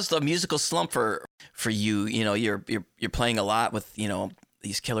think caused the musical slump for you? You know, you're playing a lot with, you know,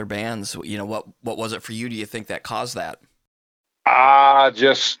 these killer bands. You know, what was it for you? Do you think that caused that?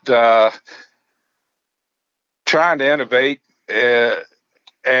 Just trying to innovate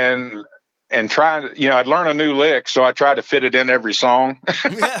and trying to, you know, I'd learn a new lick, so I tried to fit it in every song.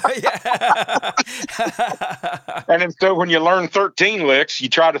 And then so when you learn 13 licks, you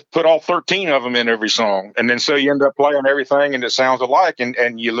try to put all 13 of them in every song. And then so you end up playing everything and it sounds alike,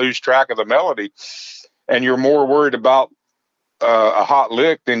 and you lose track of the melody. And you're more worried about a hot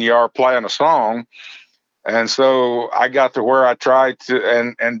lick than you are playing a song. And so I got to where I tried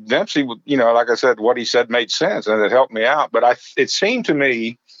to, and Dempsey, you know, like I said, what he said made sense and it helped me out. But it seemed to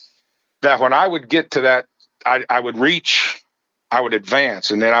me that when I would get to that, I would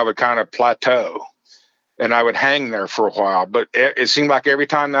advance, and then I would kind of plateau, and I would hang there for a while. But it seemed like every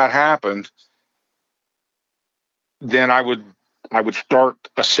time that happened, then I would start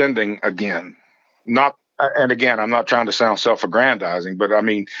ascending again. And again, I'm not trying to sound self-aggrandizing, but I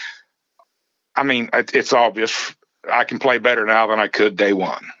mean, it's obvious. I can play better now than I could day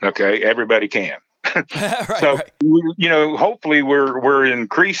one. Okay, everybody can. Right. You know, hopefully we're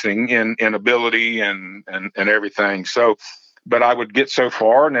increasing in ability and everything. So, but I would get so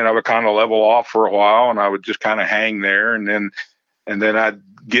far, and then I would kind of level off for a while, and I would just kind of hang there, and then I'd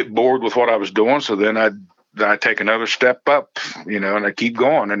get bored with what I was doing. So then I'd take another step up, you know, and I keep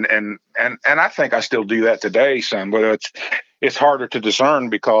going, and I think I still do that today, son. But it's harder to discern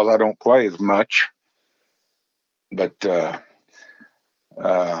because I don't play as much. But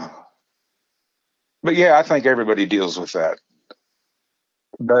yeah, I think everybody deals with that.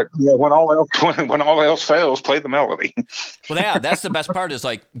 But yeah, when all else fails, play the melody. Well, yeah, that's the best part is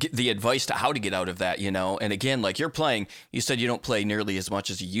like the advice to how to get out of that, you know. And again, like you're playing, you said you don't play nearly as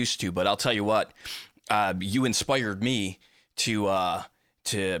much as you used to, but I'll tell you what, you inspired me to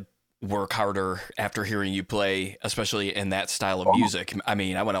work harder after hearing you play, especially in that style of music. I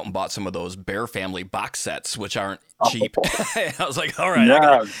mean, I went out and bought some of those Bear Family box sets, which aren't cheap. I was like, all right, I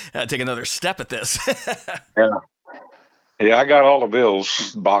gotta take another step at this. Yeah, I got all the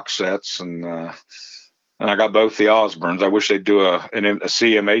Bills box sets, and I got both the Osbournes. I wish they'd do a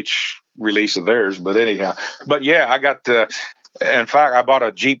CMH release of theirs, but anyhow. But yeah, I got in fact, I bought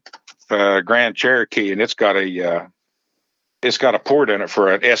a Jeep Grand Cherokee, and it's got a port in it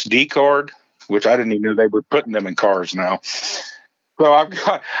for an SD card, which I didn't even know they were putting them in cars now. So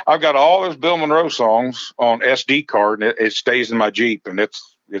I've got all those Bill Monroe songs on SD card, and it stays in my Jeep, and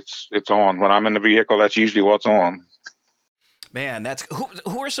it's on when I'm in the vehicle. That's usually what's on. Man, that's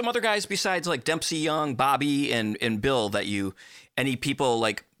who are some other guys besides like Dempsey Young, Bobby, and Bill that any people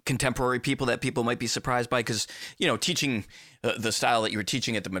like contemporary people that people might be surprised by? Because, you know, teaching the style that you were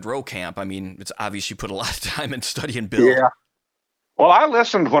teaching at the Monroe camp, I mean, it's obvious you put a lot of time in studying Bill. Yeah. Well, I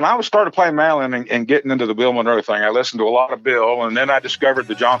listened when I started playing mandolin and getting into the Bill Monroe thing. I listened to a lot of Bill, and then I discovered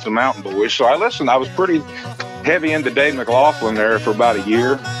the Johnson Mountain Boys. So I listened. I was pretty heavy into Dave McLaughlin there for about a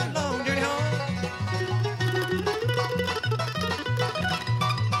year.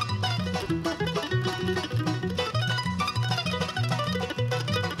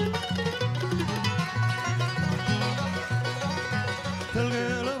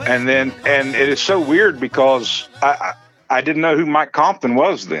 and it is so weird because I didn't know who Mike Compton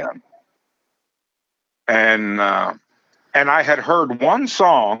was then, and I had heard one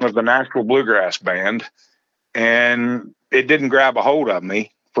song of the Nashville Bluegrass Band, and it didn't grab a hold of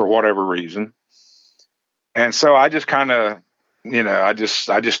me for whatever reason, and so I just kind of, I just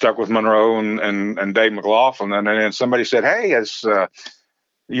stuck with Monroe and Dave McLaughlin, and then somebody said, "Hey,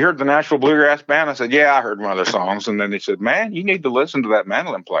 you heard the Nashville Bluegrass Band?" I said, "Yeah, I heard one of their songs." And then they said, "Man, you need to listen to that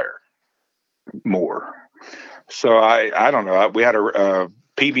mandolin player more." So I don't know. We had a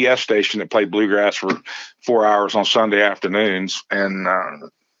PBS station that played bluegrass for 4 hours on Sunday afternoons, and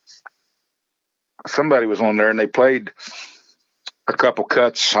somebody was on there, and they played a couple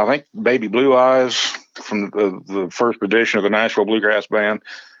cuts. I think "Baby Blue Eyes" from the first edition of the Nashville Bluegrass Band.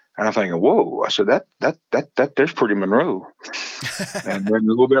 And I'm thinking, whoa! I said that there's pretty Monroe. And then a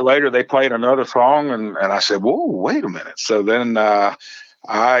little bit later, they played another song, and I said, whoa, wait a minute. So then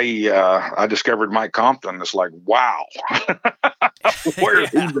I discovered Mike Compton. It's like, wow, where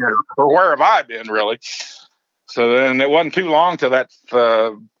have he been, or where have I been, really? So then it wasn't too long till that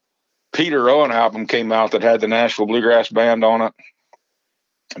Peter Owen album came out that had the Nashville Bluegrass Band on it.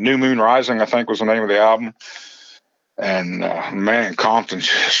 New Moon Rising, I think, was the name of the album. And man, Compton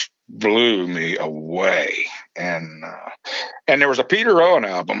just blew me away. And there was a Peter Owen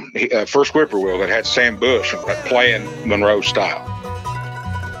album, First Whippoorwill, that had Sam Bush playing Monroe style.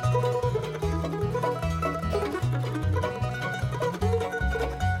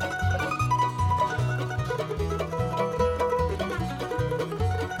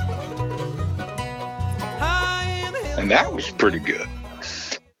 And that was pretty good.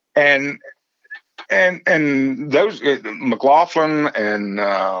 And those McLaughlin and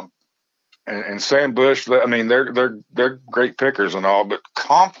Sam Bush, I mean, they're great pickers and all, but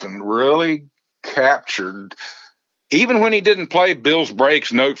Compton really captured, even when he didn't play Bill's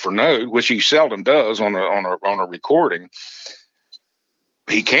breaks note for note, which he seldom does on a recording.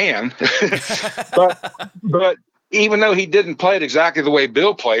 He can, but even though he didn't play it exactly the way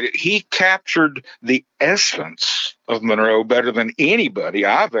Bill played it, he captured the essence of Monroe better than anybody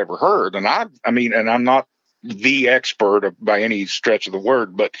I've ever heard. And I'm not the expert by any stretch of the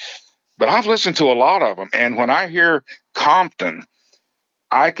word, but I've listened to a lot of them. And when I hear Compton,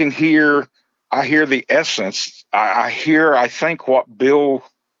 I hear the essence. I think what Bill,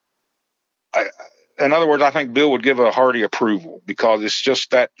 in other words, I think Bill would give a hearty approval, because it's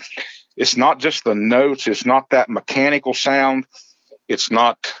just that, it's not just the notes. It's not that mechanical sound. It's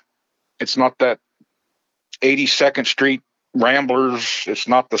not that 82nd Street Ramblers. It's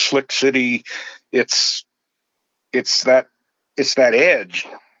not the Slick City. It's that edge.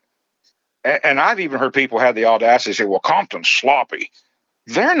 And I've even heard people have the audacity to say, well, Compton's sloppy.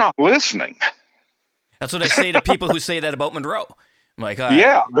 They're not listening. That's what I say to people who say that about Monroe. I'm like,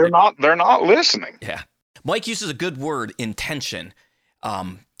 yeah, they're not listening. Yeah. Mike uses a good word, intention.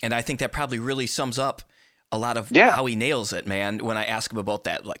 And I think that probably really sums up a lot of how he nails it, man. When I ask him about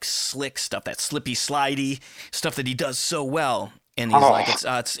that, like, slick stuff, that slippy, slidey stuff that he does so well, and he's like,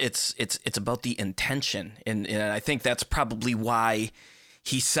 it's about the intention, and I think that's probably why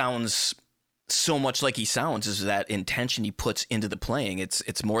he sounds so much like he sounds, is that intention he puts into the playing.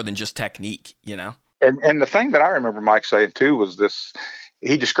 It's more than just technique, And the thing that I remember Mike saying too was this: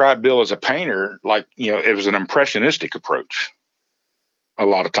 he described Bill as a painter, like, it was an impressionistic approach. A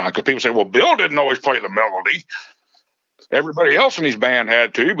lot of times, because people say, well, Bill didn't always play the melody. Everybody else in his band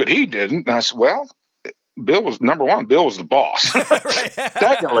had to, but he didn't. And I said, well, Bill was, number one, Bill was the boss.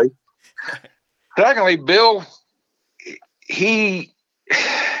 Secondly, Bill, he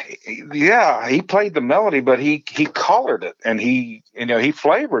played the melody, but he colored it, and he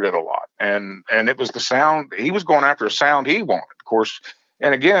flavored it a lot. And it was the sound. He was going after a sound he wanted, of course.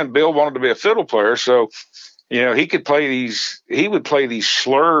 And again, Bill wanted to be a fiddle player, so he would play these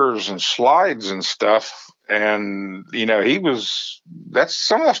slurs and slides and stuff. And, some of that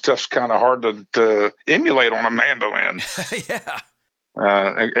stuff's kind of hard to emulate on a mandolin. Yeah.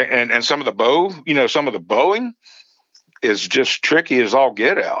 And some of the bowing is just tricky as all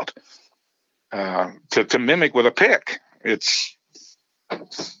get out, to mimic with a pick. It's,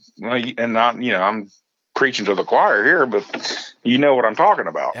 and not, I'm preaching to the choir here, but you know what I'm talking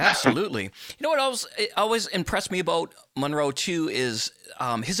about. Absolutely. What always impressed me about Monroe too is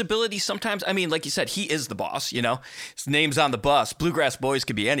his ability sometimes. I mean, like you said, he is the boss. His name's on the bus. Bluegrass Boys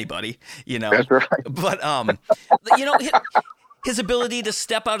could be anybody. That's right. But his ability to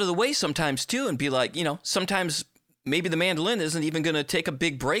step out of the way sometimes too, and be like, sometimes maybe the mandolin isn't even going to take a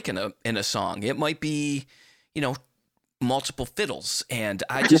big break in a song. It might be, multiple fiddles. And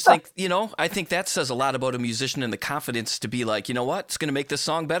I just think, I think that says a lot about a musician and the confidence to be like, you know what, it's going to make this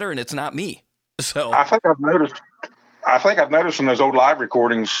song better and it's not me. So I think I've noticed in those old live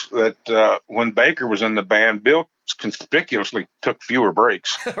recordings that when Baker was in the band, Bill conspicuously took fewer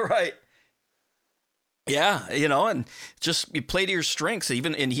breaks. Right. Yeah, and just you play to your strengths.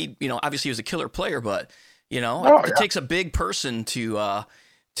 Even and he, obviously he was a killer player, but it takes a big person to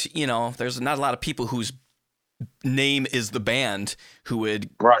there's not a lot of people whose name is the band who would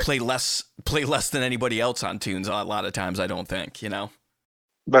play less than anybody else on tunes. A lot of times, I don't think.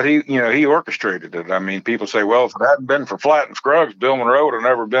 But he orchestrated it. I mean, people say, well, if it hadn't been for Flatt and Scruggs, Bill Monroe would have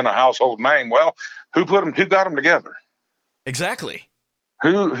never been a household name. Well, who got them together? Exactly.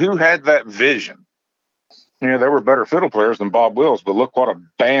 Who had that vision? There were better fiddle players than Bob Wills, but look what a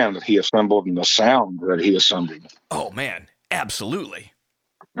band that he assembled and the sound that he assembled. Oh man, absolutely.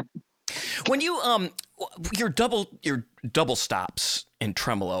 When you your double stops in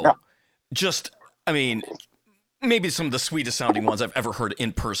tremolo, maybe some of the sweetest sounding ones I've ever heard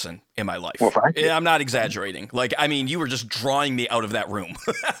in person in my life. Well, I'm not exaggerating. You were just drawing me out of that room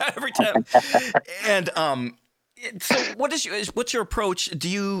every time. And so what's your approach? Do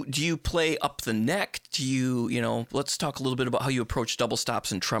you play up the neck? Do you let's talk a little bit about how you approach double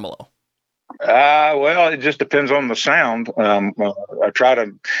stops and tremolo. Well, it just depends on the sound.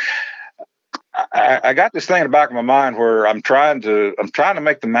 I got this thing in the back of my mind where I'm trying to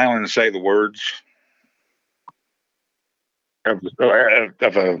make the mandolin say the words of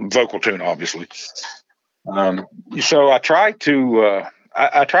a vocal tune, obviously. So I try to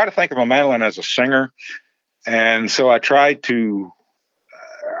think of a mandolin as a singer, and so I try to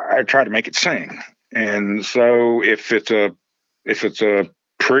make it sing. And so if it's a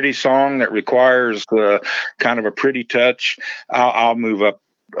pretty song that requires kind of a pretty touch, I'll move up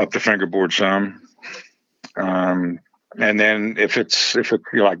the fingerboard some. And then if it's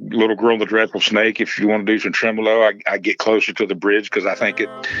like Little Girl and the Dreadful Snake, if you want to do some tremolo, I get closer to the bridge because I think it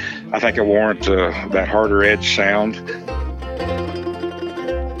warrants that harder edge sound.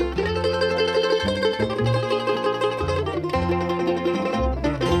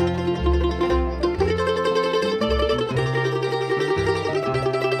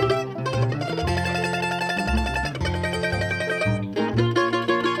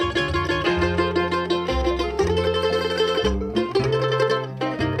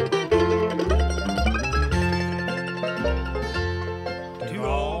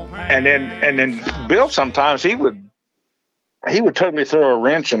 And then Bill, sometimes he would totally throw a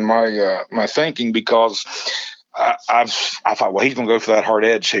wrench in my thinking because I thought, well, he's going to go for that hard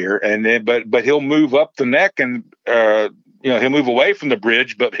edge here, and then but he'll move up the neck and he'll move away from the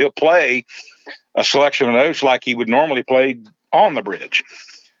bridge, but he'll play a selection of notes like he would normally play on the bridge,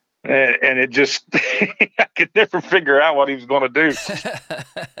 and it just I could never figure out what he was going to do.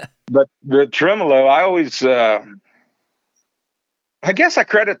 But the tremolo, I always I guess I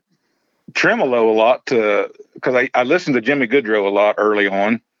credit tremolo a lot because I listened to Jimmy Goodrow a lot early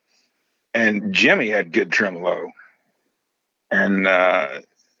on, and Jimmy had good tremolo, and I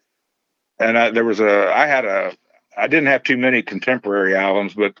didn't have too many contemporary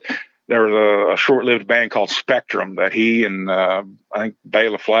albums, but there was a short-lived band called Spectrum that he and I think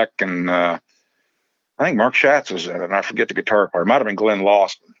Bela Fleck and I think Mark Schatz was in it, and I forget the guitar player. It might have been Glenn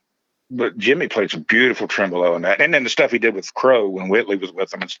Lawson, but Jimmy played some beautiful tremolo in that, and then the stuff he did with Crow when Whitley was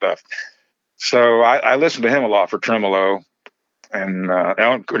with him and stuff. So I listened to him a lot for tremolo, and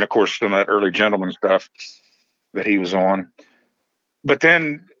of course some of that early Gentleman stuff that he was on. But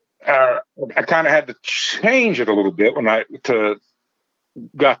then I kind of had to change it a little bit when I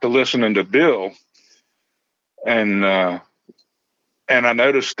got to listening to Bill, and I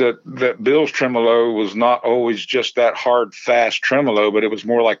noticed that Bill's tremolo was not always just that hard, fast tremolo, but it was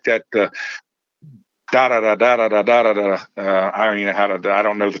more like that. Da da da da da da da da. I don't know how to. I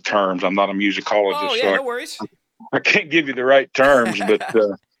don't know the terms. I'm not a musicologist. Oh yeah, so no worries. I can't give you the right terms, but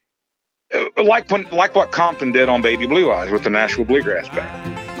like what Compton did on Baby Blue Eyes with the Nashville Bluegrass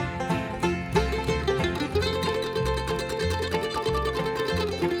Band.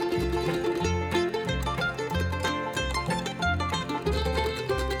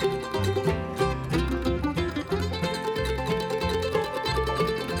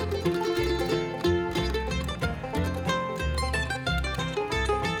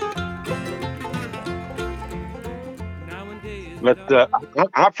 But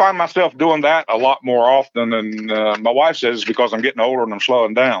I find myself doing that a lot more often than my wife says it's because I'm getting older and I'm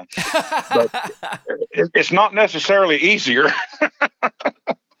slowing down. But it's not necessarily easier.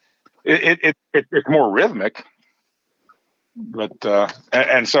 It's more rhythmic. But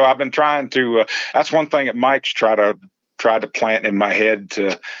and so I've been trying to. That's one thing that Mike's try to tried to plant in my head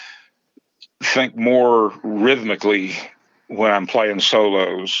to think more rhythmically when I'm playing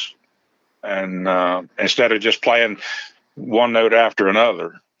solos, and instead of just playing one note after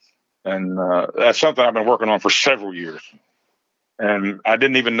another. And that's something I've been working on for several years. And I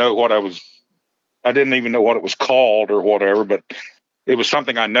didn't even know what it was called or whatever, but it was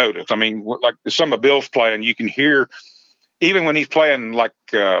something I noticed. I mean, like some of Bill's playing, you can hear, even when he's playing like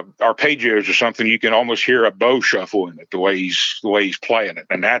arpeggios or something, you can almost hear a bow shuffle in it, the way he's playing it.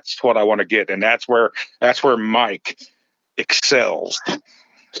 And that's what I want to get. And that's where Mike excels.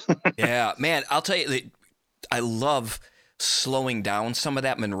 Yeah, man, I'll tell you, I love slowing down some of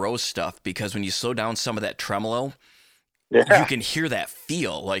that Monroe stuff, because when you slow down some of that tremolo, you can hear that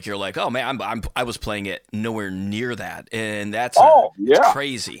feel. Like you're like, oh man, I was playing it nowhere near that, and that's it's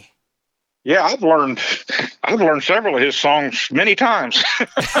crazy. Yeah, I've learned several of his songs many times.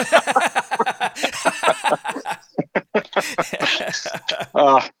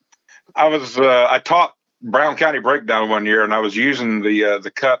 I taught Brown County Breakdown one year, and I was using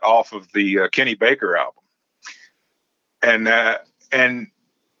the cut off of the Kenny Baker album, and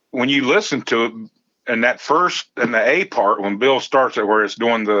when you listen to it, and that first and the A part, when Bill starts it, where it's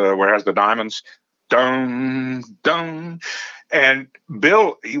doing where it has the diamonds, dun dun, and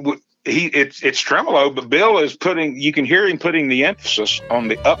Bill it's tremolo, but Bill is you can hear him putting the emphasis on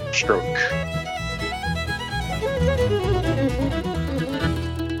the upstroke.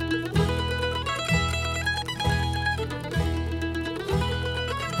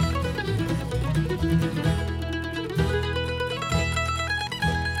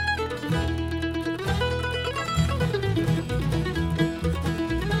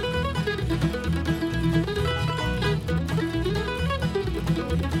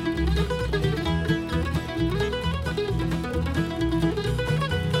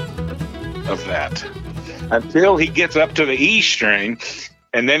 Of that until he gets up to the E string,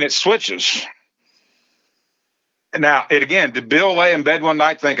 and then it switches. Now, did Bill lay in bed one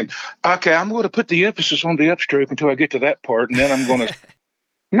night thinking, okay, I'm going to put the emphasis on the upstroke until I get to that part, and then I'm going to...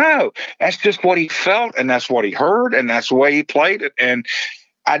 No, that's just what he felt, and that's what he heard, and that's the way he played it. And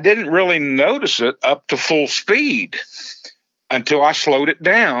I didn't really notice it up to full speed until I slowed it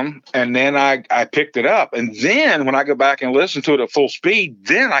down, and then I picked it up. And then when I go back and listen to it at full speed,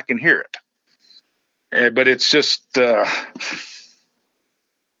 then I can hear it. But it's just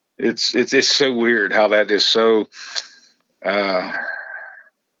it's so weird how that is so. I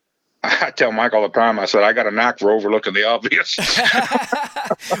tell Mike all the time, I said, I got a knack for overlooking the obvious.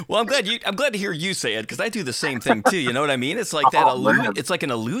 Well, I'm glad to hear you say it, because I do the same thing too. You know what I mean? It's like that it's like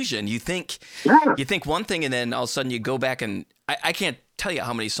an illusion. You think one thing, and then all of a sudden you go back, and I can't tell you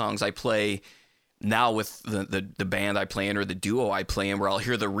how many songs I play now with the band I play in, or the duo I play in, where I'll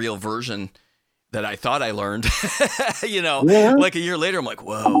hear the real version that I thought I learned, like a year later, I'm like,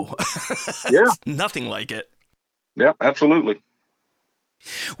 whoa, it's nothing like it. Yeah, absolutely.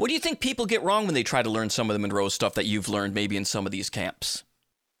 What do you think people get wrong when they try to learn some of the Monroe stuff that you've learned maybe in some of these camps?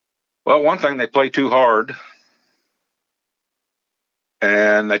 Well, one thing, they play too hard,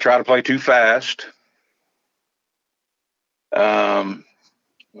 and they try to play too fast.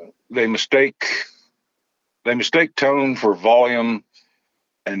 They mistake tone for volume,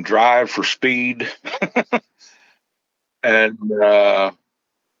 and drive for speed. And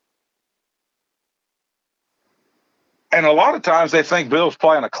a lot of times they think Bill's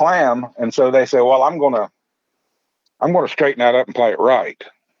playing a clam, and so they say, well, I'm going to straighten that up and play it right.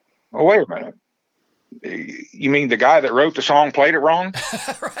 Well, wait a minute. You mean the guy that wrote the song played it wrong?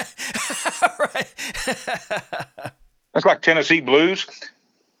 Right. That's like Tennessee Blues.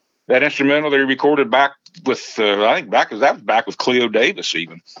 That instrumental they recorded back with, that was back with Cleo Davis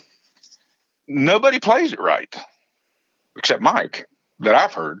even. Nobody plays it right, except Mike, that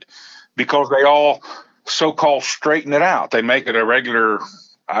I've heard, because they all so-called straighten it out. They make it a regular,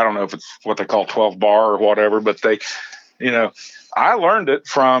 I don't know if it's what they call 12 bar or whatever, but I learned it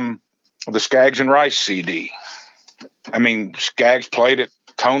from the Skaggs and Rice CD. I mean, Skaggs played it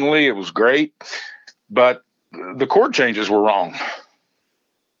tonally. It was great, but the chord changes were wrong.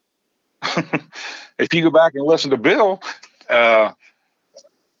 If you go back and listen to Bill, there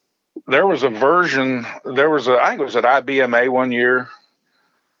was a version, I think it was at IBMA one year,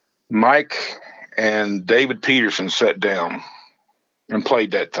 Mike and David Peterson sat down and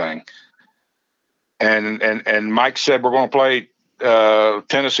played that thing. And Mike said, we're going to play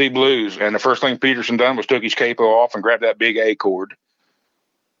Tennessee Blues. And the first thing Peterson done was took his capo off and grabbed that big A chord.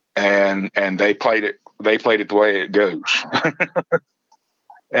 And they played it the way it goes.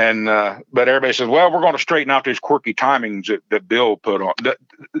 And but everybody says, well, we're going to straighten out these quirky timings that Bill put on.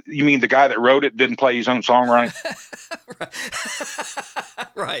 You mean the guy that wrote it didn't play his own song right?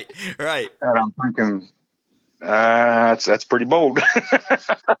 Right. And I'm thinking, that's pretty bold.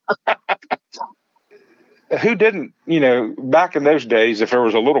 Who didn't, back in those days, if there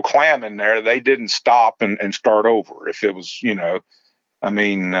was a little clam in there, they didn't stop and start over. If it was, I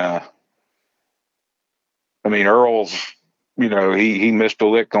mean, Earl's, he missed a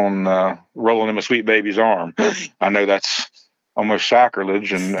lick on rolling him a sweet baby's arm. I know that's almost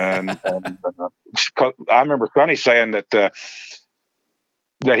sacrilege. And I remember Sonny saying that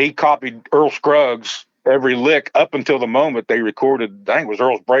he copied Earl Scruggs every lick up until the moment they recorded, I think it was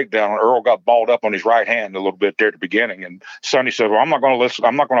Earl's breakdown, and Earl got balled up on his right hand a little bit there at the beginning. And Sonny said, well, I'm not going to listen.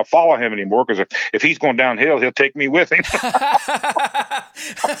 I'm not going to follow him anymore, because if he's going downhill, he'll take me with him.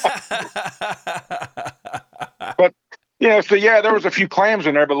 But, so yeah, there was a few clams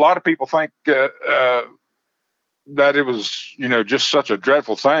in there, but a lot of people think that it was, just such a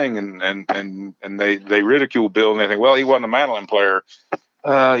dreadful thing. And they ridicule Bill, and they think, well, he wasn't a mandolin player.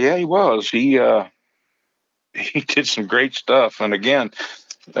 Yeah, he was. He did some great stuff. And again,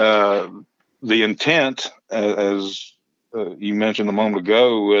 the intent, as you mentioned a moment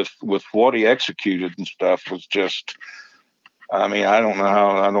ago, with what he executed and stuff was just, I mean, I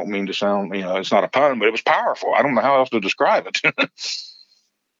don't mean to sound, it's not a pun, but it was powerful. I don't know how else to describe it.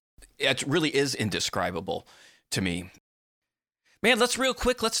 It really is indescribable to me. Man, let's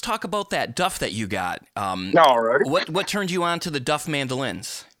talk about that Duff that you got. All right. What turned you on to the Duff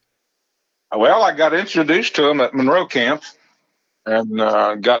mandolins? Well, I got introduced to him at Monroe Camp, and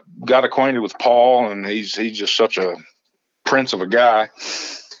got acquainted with Paul, and he's just such a prince of a guy.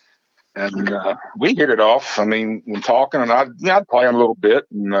 And we hit it off. I mean, when talking, and I'd play him a little bit,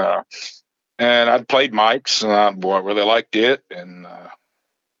 and I'd played Mike's, and I really liked it. And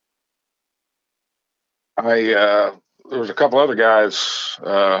there was a couple other guys.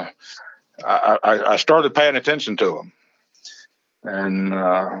 I started paying attention to them. And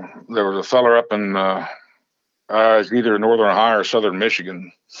there was a feller up in either Northern Ohio or Southern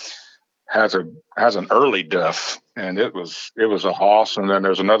Michigan has an early Duff, and it was a hoss. And then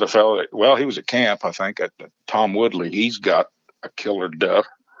there's another fellow. Well, he was at camp, I think, at Tom Woodley. He's got a killer Duff.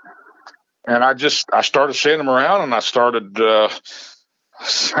 And I started seeing them around, and I started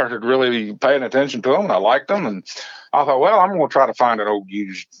really paying attention to them, and I liked them. And I thought, well, I'm going to try to find an old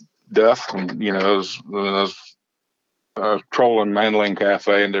used Duff, and those trolling Mandolin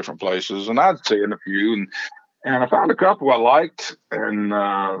Cafe in different places, and I'd seen a few, and I found a couple I liked, and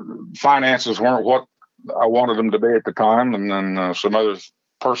finances weren't what I wanted them to be at the time, and then some other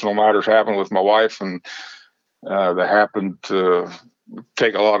personal matters happened with my wife, and they happened to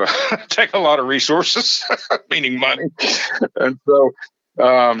take a lot of resources, meaning money, and so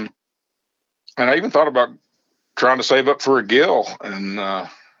and I even thought about trying to save up for a gill, and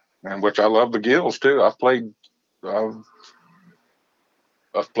which I love the gills too. I've played a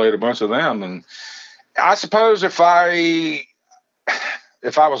bunch of them, and I suppose if I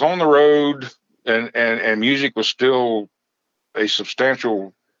was on the road and music was still a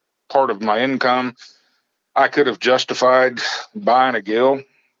substantial part of my income, I could have justified buying a gill.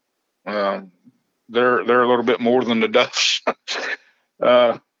 They're a little bit more than the Duffs,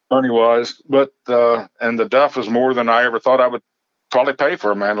 money wise, but and the Duff is more than I ever thought I would probably pay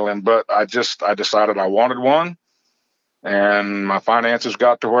for a mandolin. But I decided I wanted one. And my finances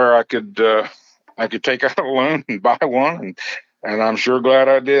got to where I could take out a loan and buy one, and I'm sure glad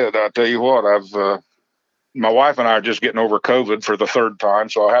I did. I'll tell you what, my wife and I are just getting over COVID for the third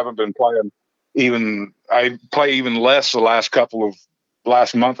time, so I haven't been playing I play even less the last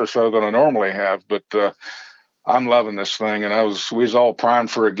month or so than I normally have, but I'm loving this thing. And we was all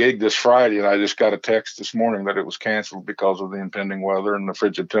primed for a gig this Friday, and I just got a text this morning that it was canceled because of the impending weather and the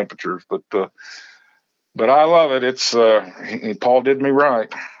frigid temperatures, but I love it. It's Paul did me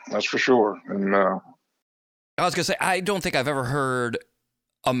right, that's for sure. And I was gonna say, I don't think I've ever heard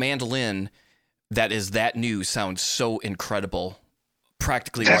a mandolin that is that new sound so incredible,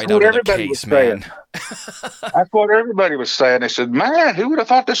 practically right out of the case, man. That's what everybody was saying. They said, "Man, who would have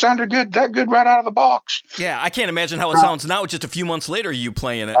thought this sounded that good right out of the box?" Yeah, I can't imagine how it sounds now. Just a few months later, you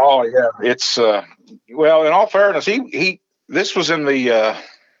playing it. Oh yeah, it's well. In all fairness, this was in the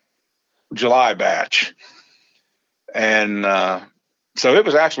July batch, and so it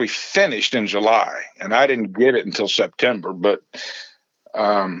was actually finished in July, and I didn't get it until September. But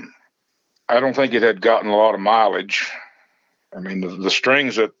I don't think it had gotten a lot of mileage. I mean, the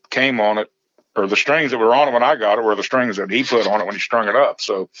strings that came on it, or the strings that were on it when I got it, were the strings that he put on it when he strung it up.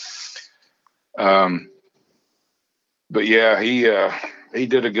 So, but yeah, he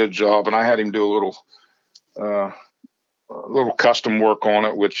did a good job, and I had him do a little custom work on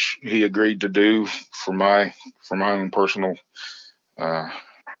it, which he agreed to do for my own personal uh,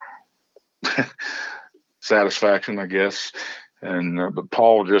 satisfaction, I guess. And but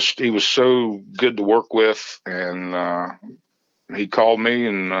Paul he was so good to work with, and he called me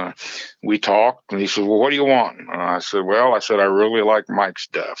and we talked, and he said, "Well, what do you want?" And I said, I really like Mike's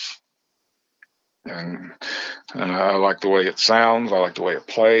stuff, and I like the way it sounds, I like the way it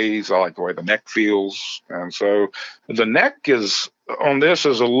plays, I like the way the neck feels, and so the neck is on this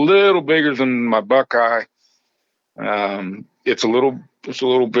is a little bigger than my Buckeye. It's a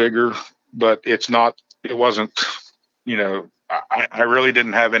little bigger, but it's not. It wasn't. You know, I really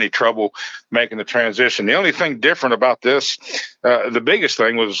didn't have any trouble making the transition. The only thing different about this, the biggest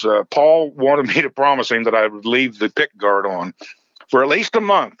thing was Paul wanted me to promise him that I would leave the pick guard on for at least a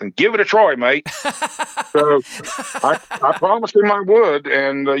month and give it a try, mate. So I promised him I would,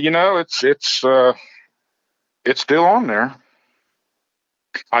 and it's still on there.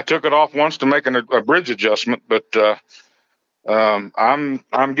 I took it off once to make a bridge adjustment, but I'm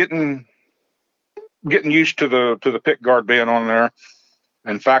getting used to the pick guard being on there.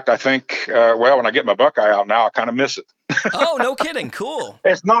 In fact, I think when I get my Buckeye out now, I kind of miss it. Oh, no kidding! Cool.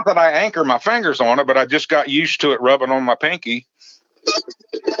 It's not that I anchor my fingers on it, but I just got used to it rubbing on my pinky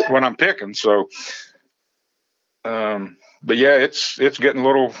when I'm picking. So, but yeah, it's getting a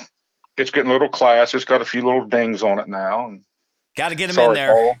little class. It's got a few little dings on it now. Got to get them in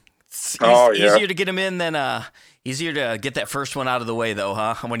there. Paul. It's yeah. Easier to get them in than easier to get that first one out of the way, though,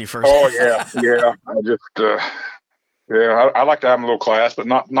 huh? When you first. Oh yeah. I just I like to have a little class, but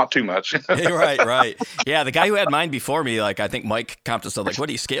not too much. Right. Yeah, the guy who had mine before me, like I think Mike Compton said, like, "What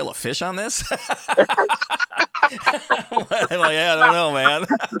do you scale a fish on this?" I'm like, yeah, I don't know, man.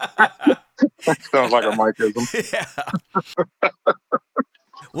 Sounds like a Mikeism. Yeah.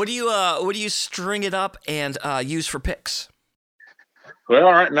 What do you string it up and use for picks?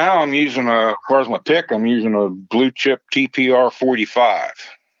 Well, right now I'm using as far as my pick, I'm using a blue chip TPR 45,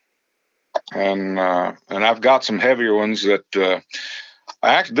 and I've got some heavier ones that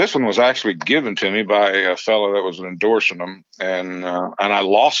this one was actually given to me by a fellow that was endorsing them, and I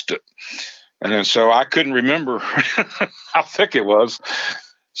lost it, and then so I couldn't remember how thick it was.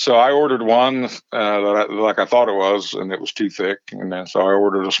 So I ordered one like I thought it was, and it was too thick. And then so I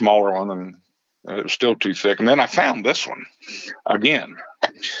ordered a smaller one, and it was still too thick. And then I found this one again.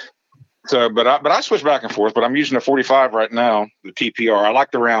 So, but I switch back and forth. But I'm using a 45 right now, the TPR. I like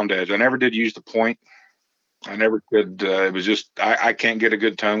the round edge. I never did use the point. I never could. It was just I can't get a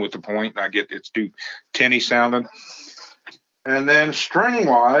good tone with the point. It's too tinny sounding. And then string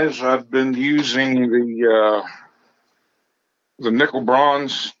wise, I've been using the nickel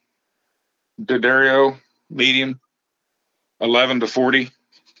bronze D'Addario medium 11 to 40.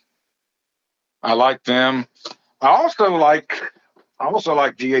 I like them. I also like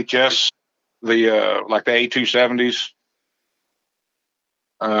GHS, the like the A270s.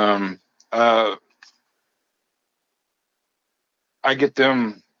 I get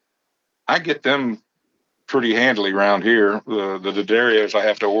them pretty handily around here. The D'Addarios I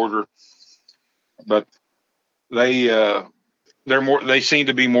have to order, but they seem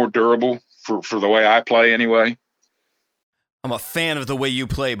to be more durable for the way I play anyway. I'm a fan of the way you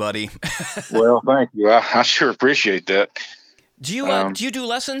play, buddy. Well, thank you. I sure appreciate that. Do you do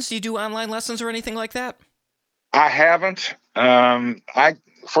lessons? Do you do online lessons or anything like that? I haven't.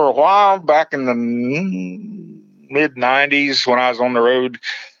 For a while back in the mid 90s when I was on the road,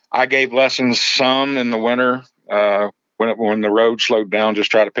 I gave lessons some in the winter when the road slowed down,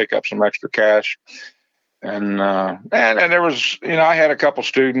 just try to pick up some extra cash. And there was, I had a couple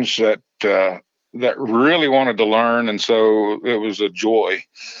students that really wanted to learn, and so it was a joy.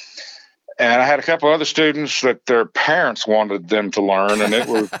 And I had a couple other students that their parents wanted them to learn, and it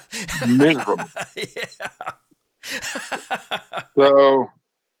was miserable. So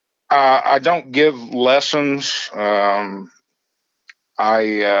I don't give lessons. But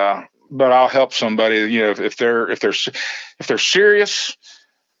I'll help somebody. If they're serious.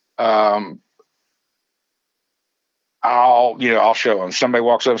 I'll show them. Somebody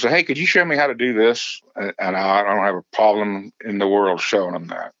walks up and says, "Hey, could you show me how to do this?" And I don't have a problem in the world showing them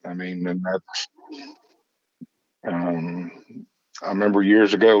that. I mean, and that's. I remember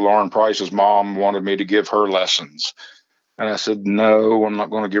years ago, Lauren Price's mom wanted me to give her lessons, and I said, "No, I'm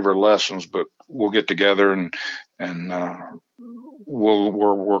not going to give her lessons, but we'll get together and we'll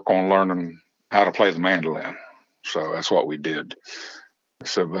work on learning how to play the mandolin." So that's what we did.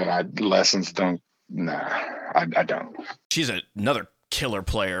 So, but lessons don't. Nah, I don't. She's another killer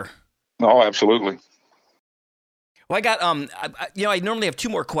player. Oh, absolutely. Well, I got I normally have two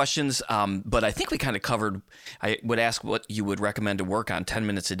more questions, but I think we kind of covered. I would ask what you would recommend to work on 10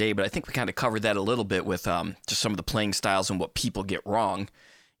 minutes a day, but I think we kind of covered that a little bit with just some of the playing styles and what people get wrong,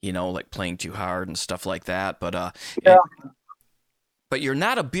 like playing too hard and stuff like that. But but you're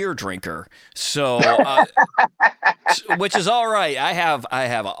not a beer drinker, so which is all right. I have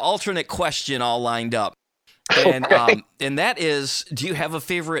an alternate question all lined up, and and that is, do you have a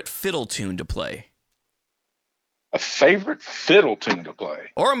favorite fiddle tune to play? A favorite fiddle tune to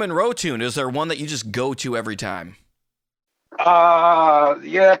play? Or a Monroe tune. Is there one that you just go to every time?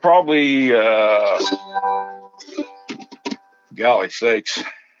 Yeah, probably, golly sakes.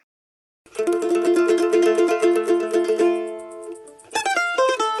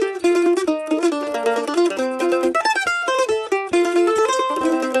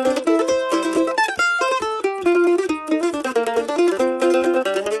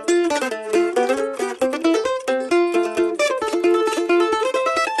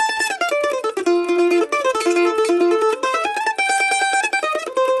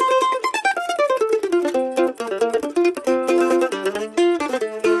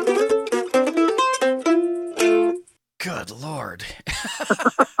 Good Lord.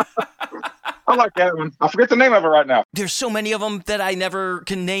 I like that one. I forget the name of it right now. There's so many of them that I never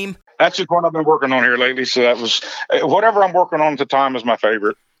can name. That's just one I've been working on here lately. So that was whatever I'm working on at the time is my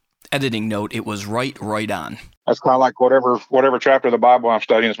favorite. Editing note, it was right on. That's kind of like whatever chapter of the Bible I'm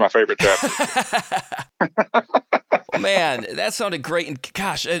studying is my favorite chapter. Man, that sounded great. And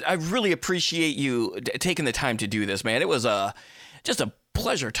gosh, I really appreciate you taking the time to do this, man. It was just a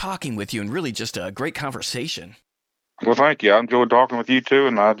pleasure talking with you and really just a great conversation. Well, thank you. I enjoyed talking with you too.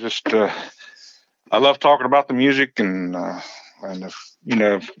 And I just, I love talking about the music and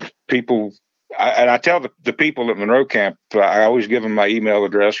if people, I tell the people at Monroe Camp, I always give them my email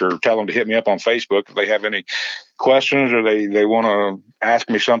address or tell them to hit me up on Facebook if they have any questions or they want to ask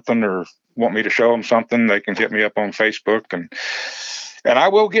me something or want me to show them something. They can hit me up on Facebook and I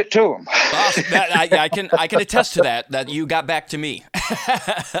will get to them. Awesome. I can attest to that you got back to me.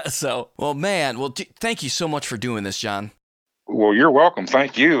 So, well, man, thank you so much for doing this, John. Well, you're welcome.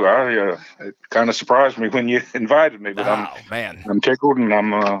 Thank you. It kind of surprised me when you invited me, but I'm tickled and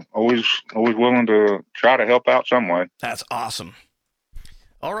I'm always willing to try to help out some way. That's awesome.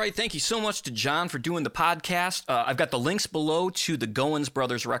 All right. Thank you so much to John for doing the podcast. I've got the links below to the Goins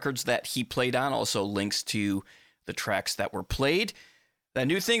Brothers records that he played on. Also links to the tracks that were played. That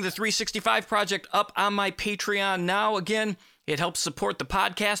new thing, the 365 Project, up on my Patreon now. Again, it helps support the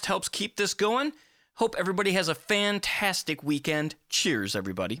podcast, helps keep this going. Hope everybody has a fantastic weekend. Cheers,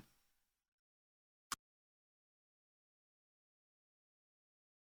 everybody.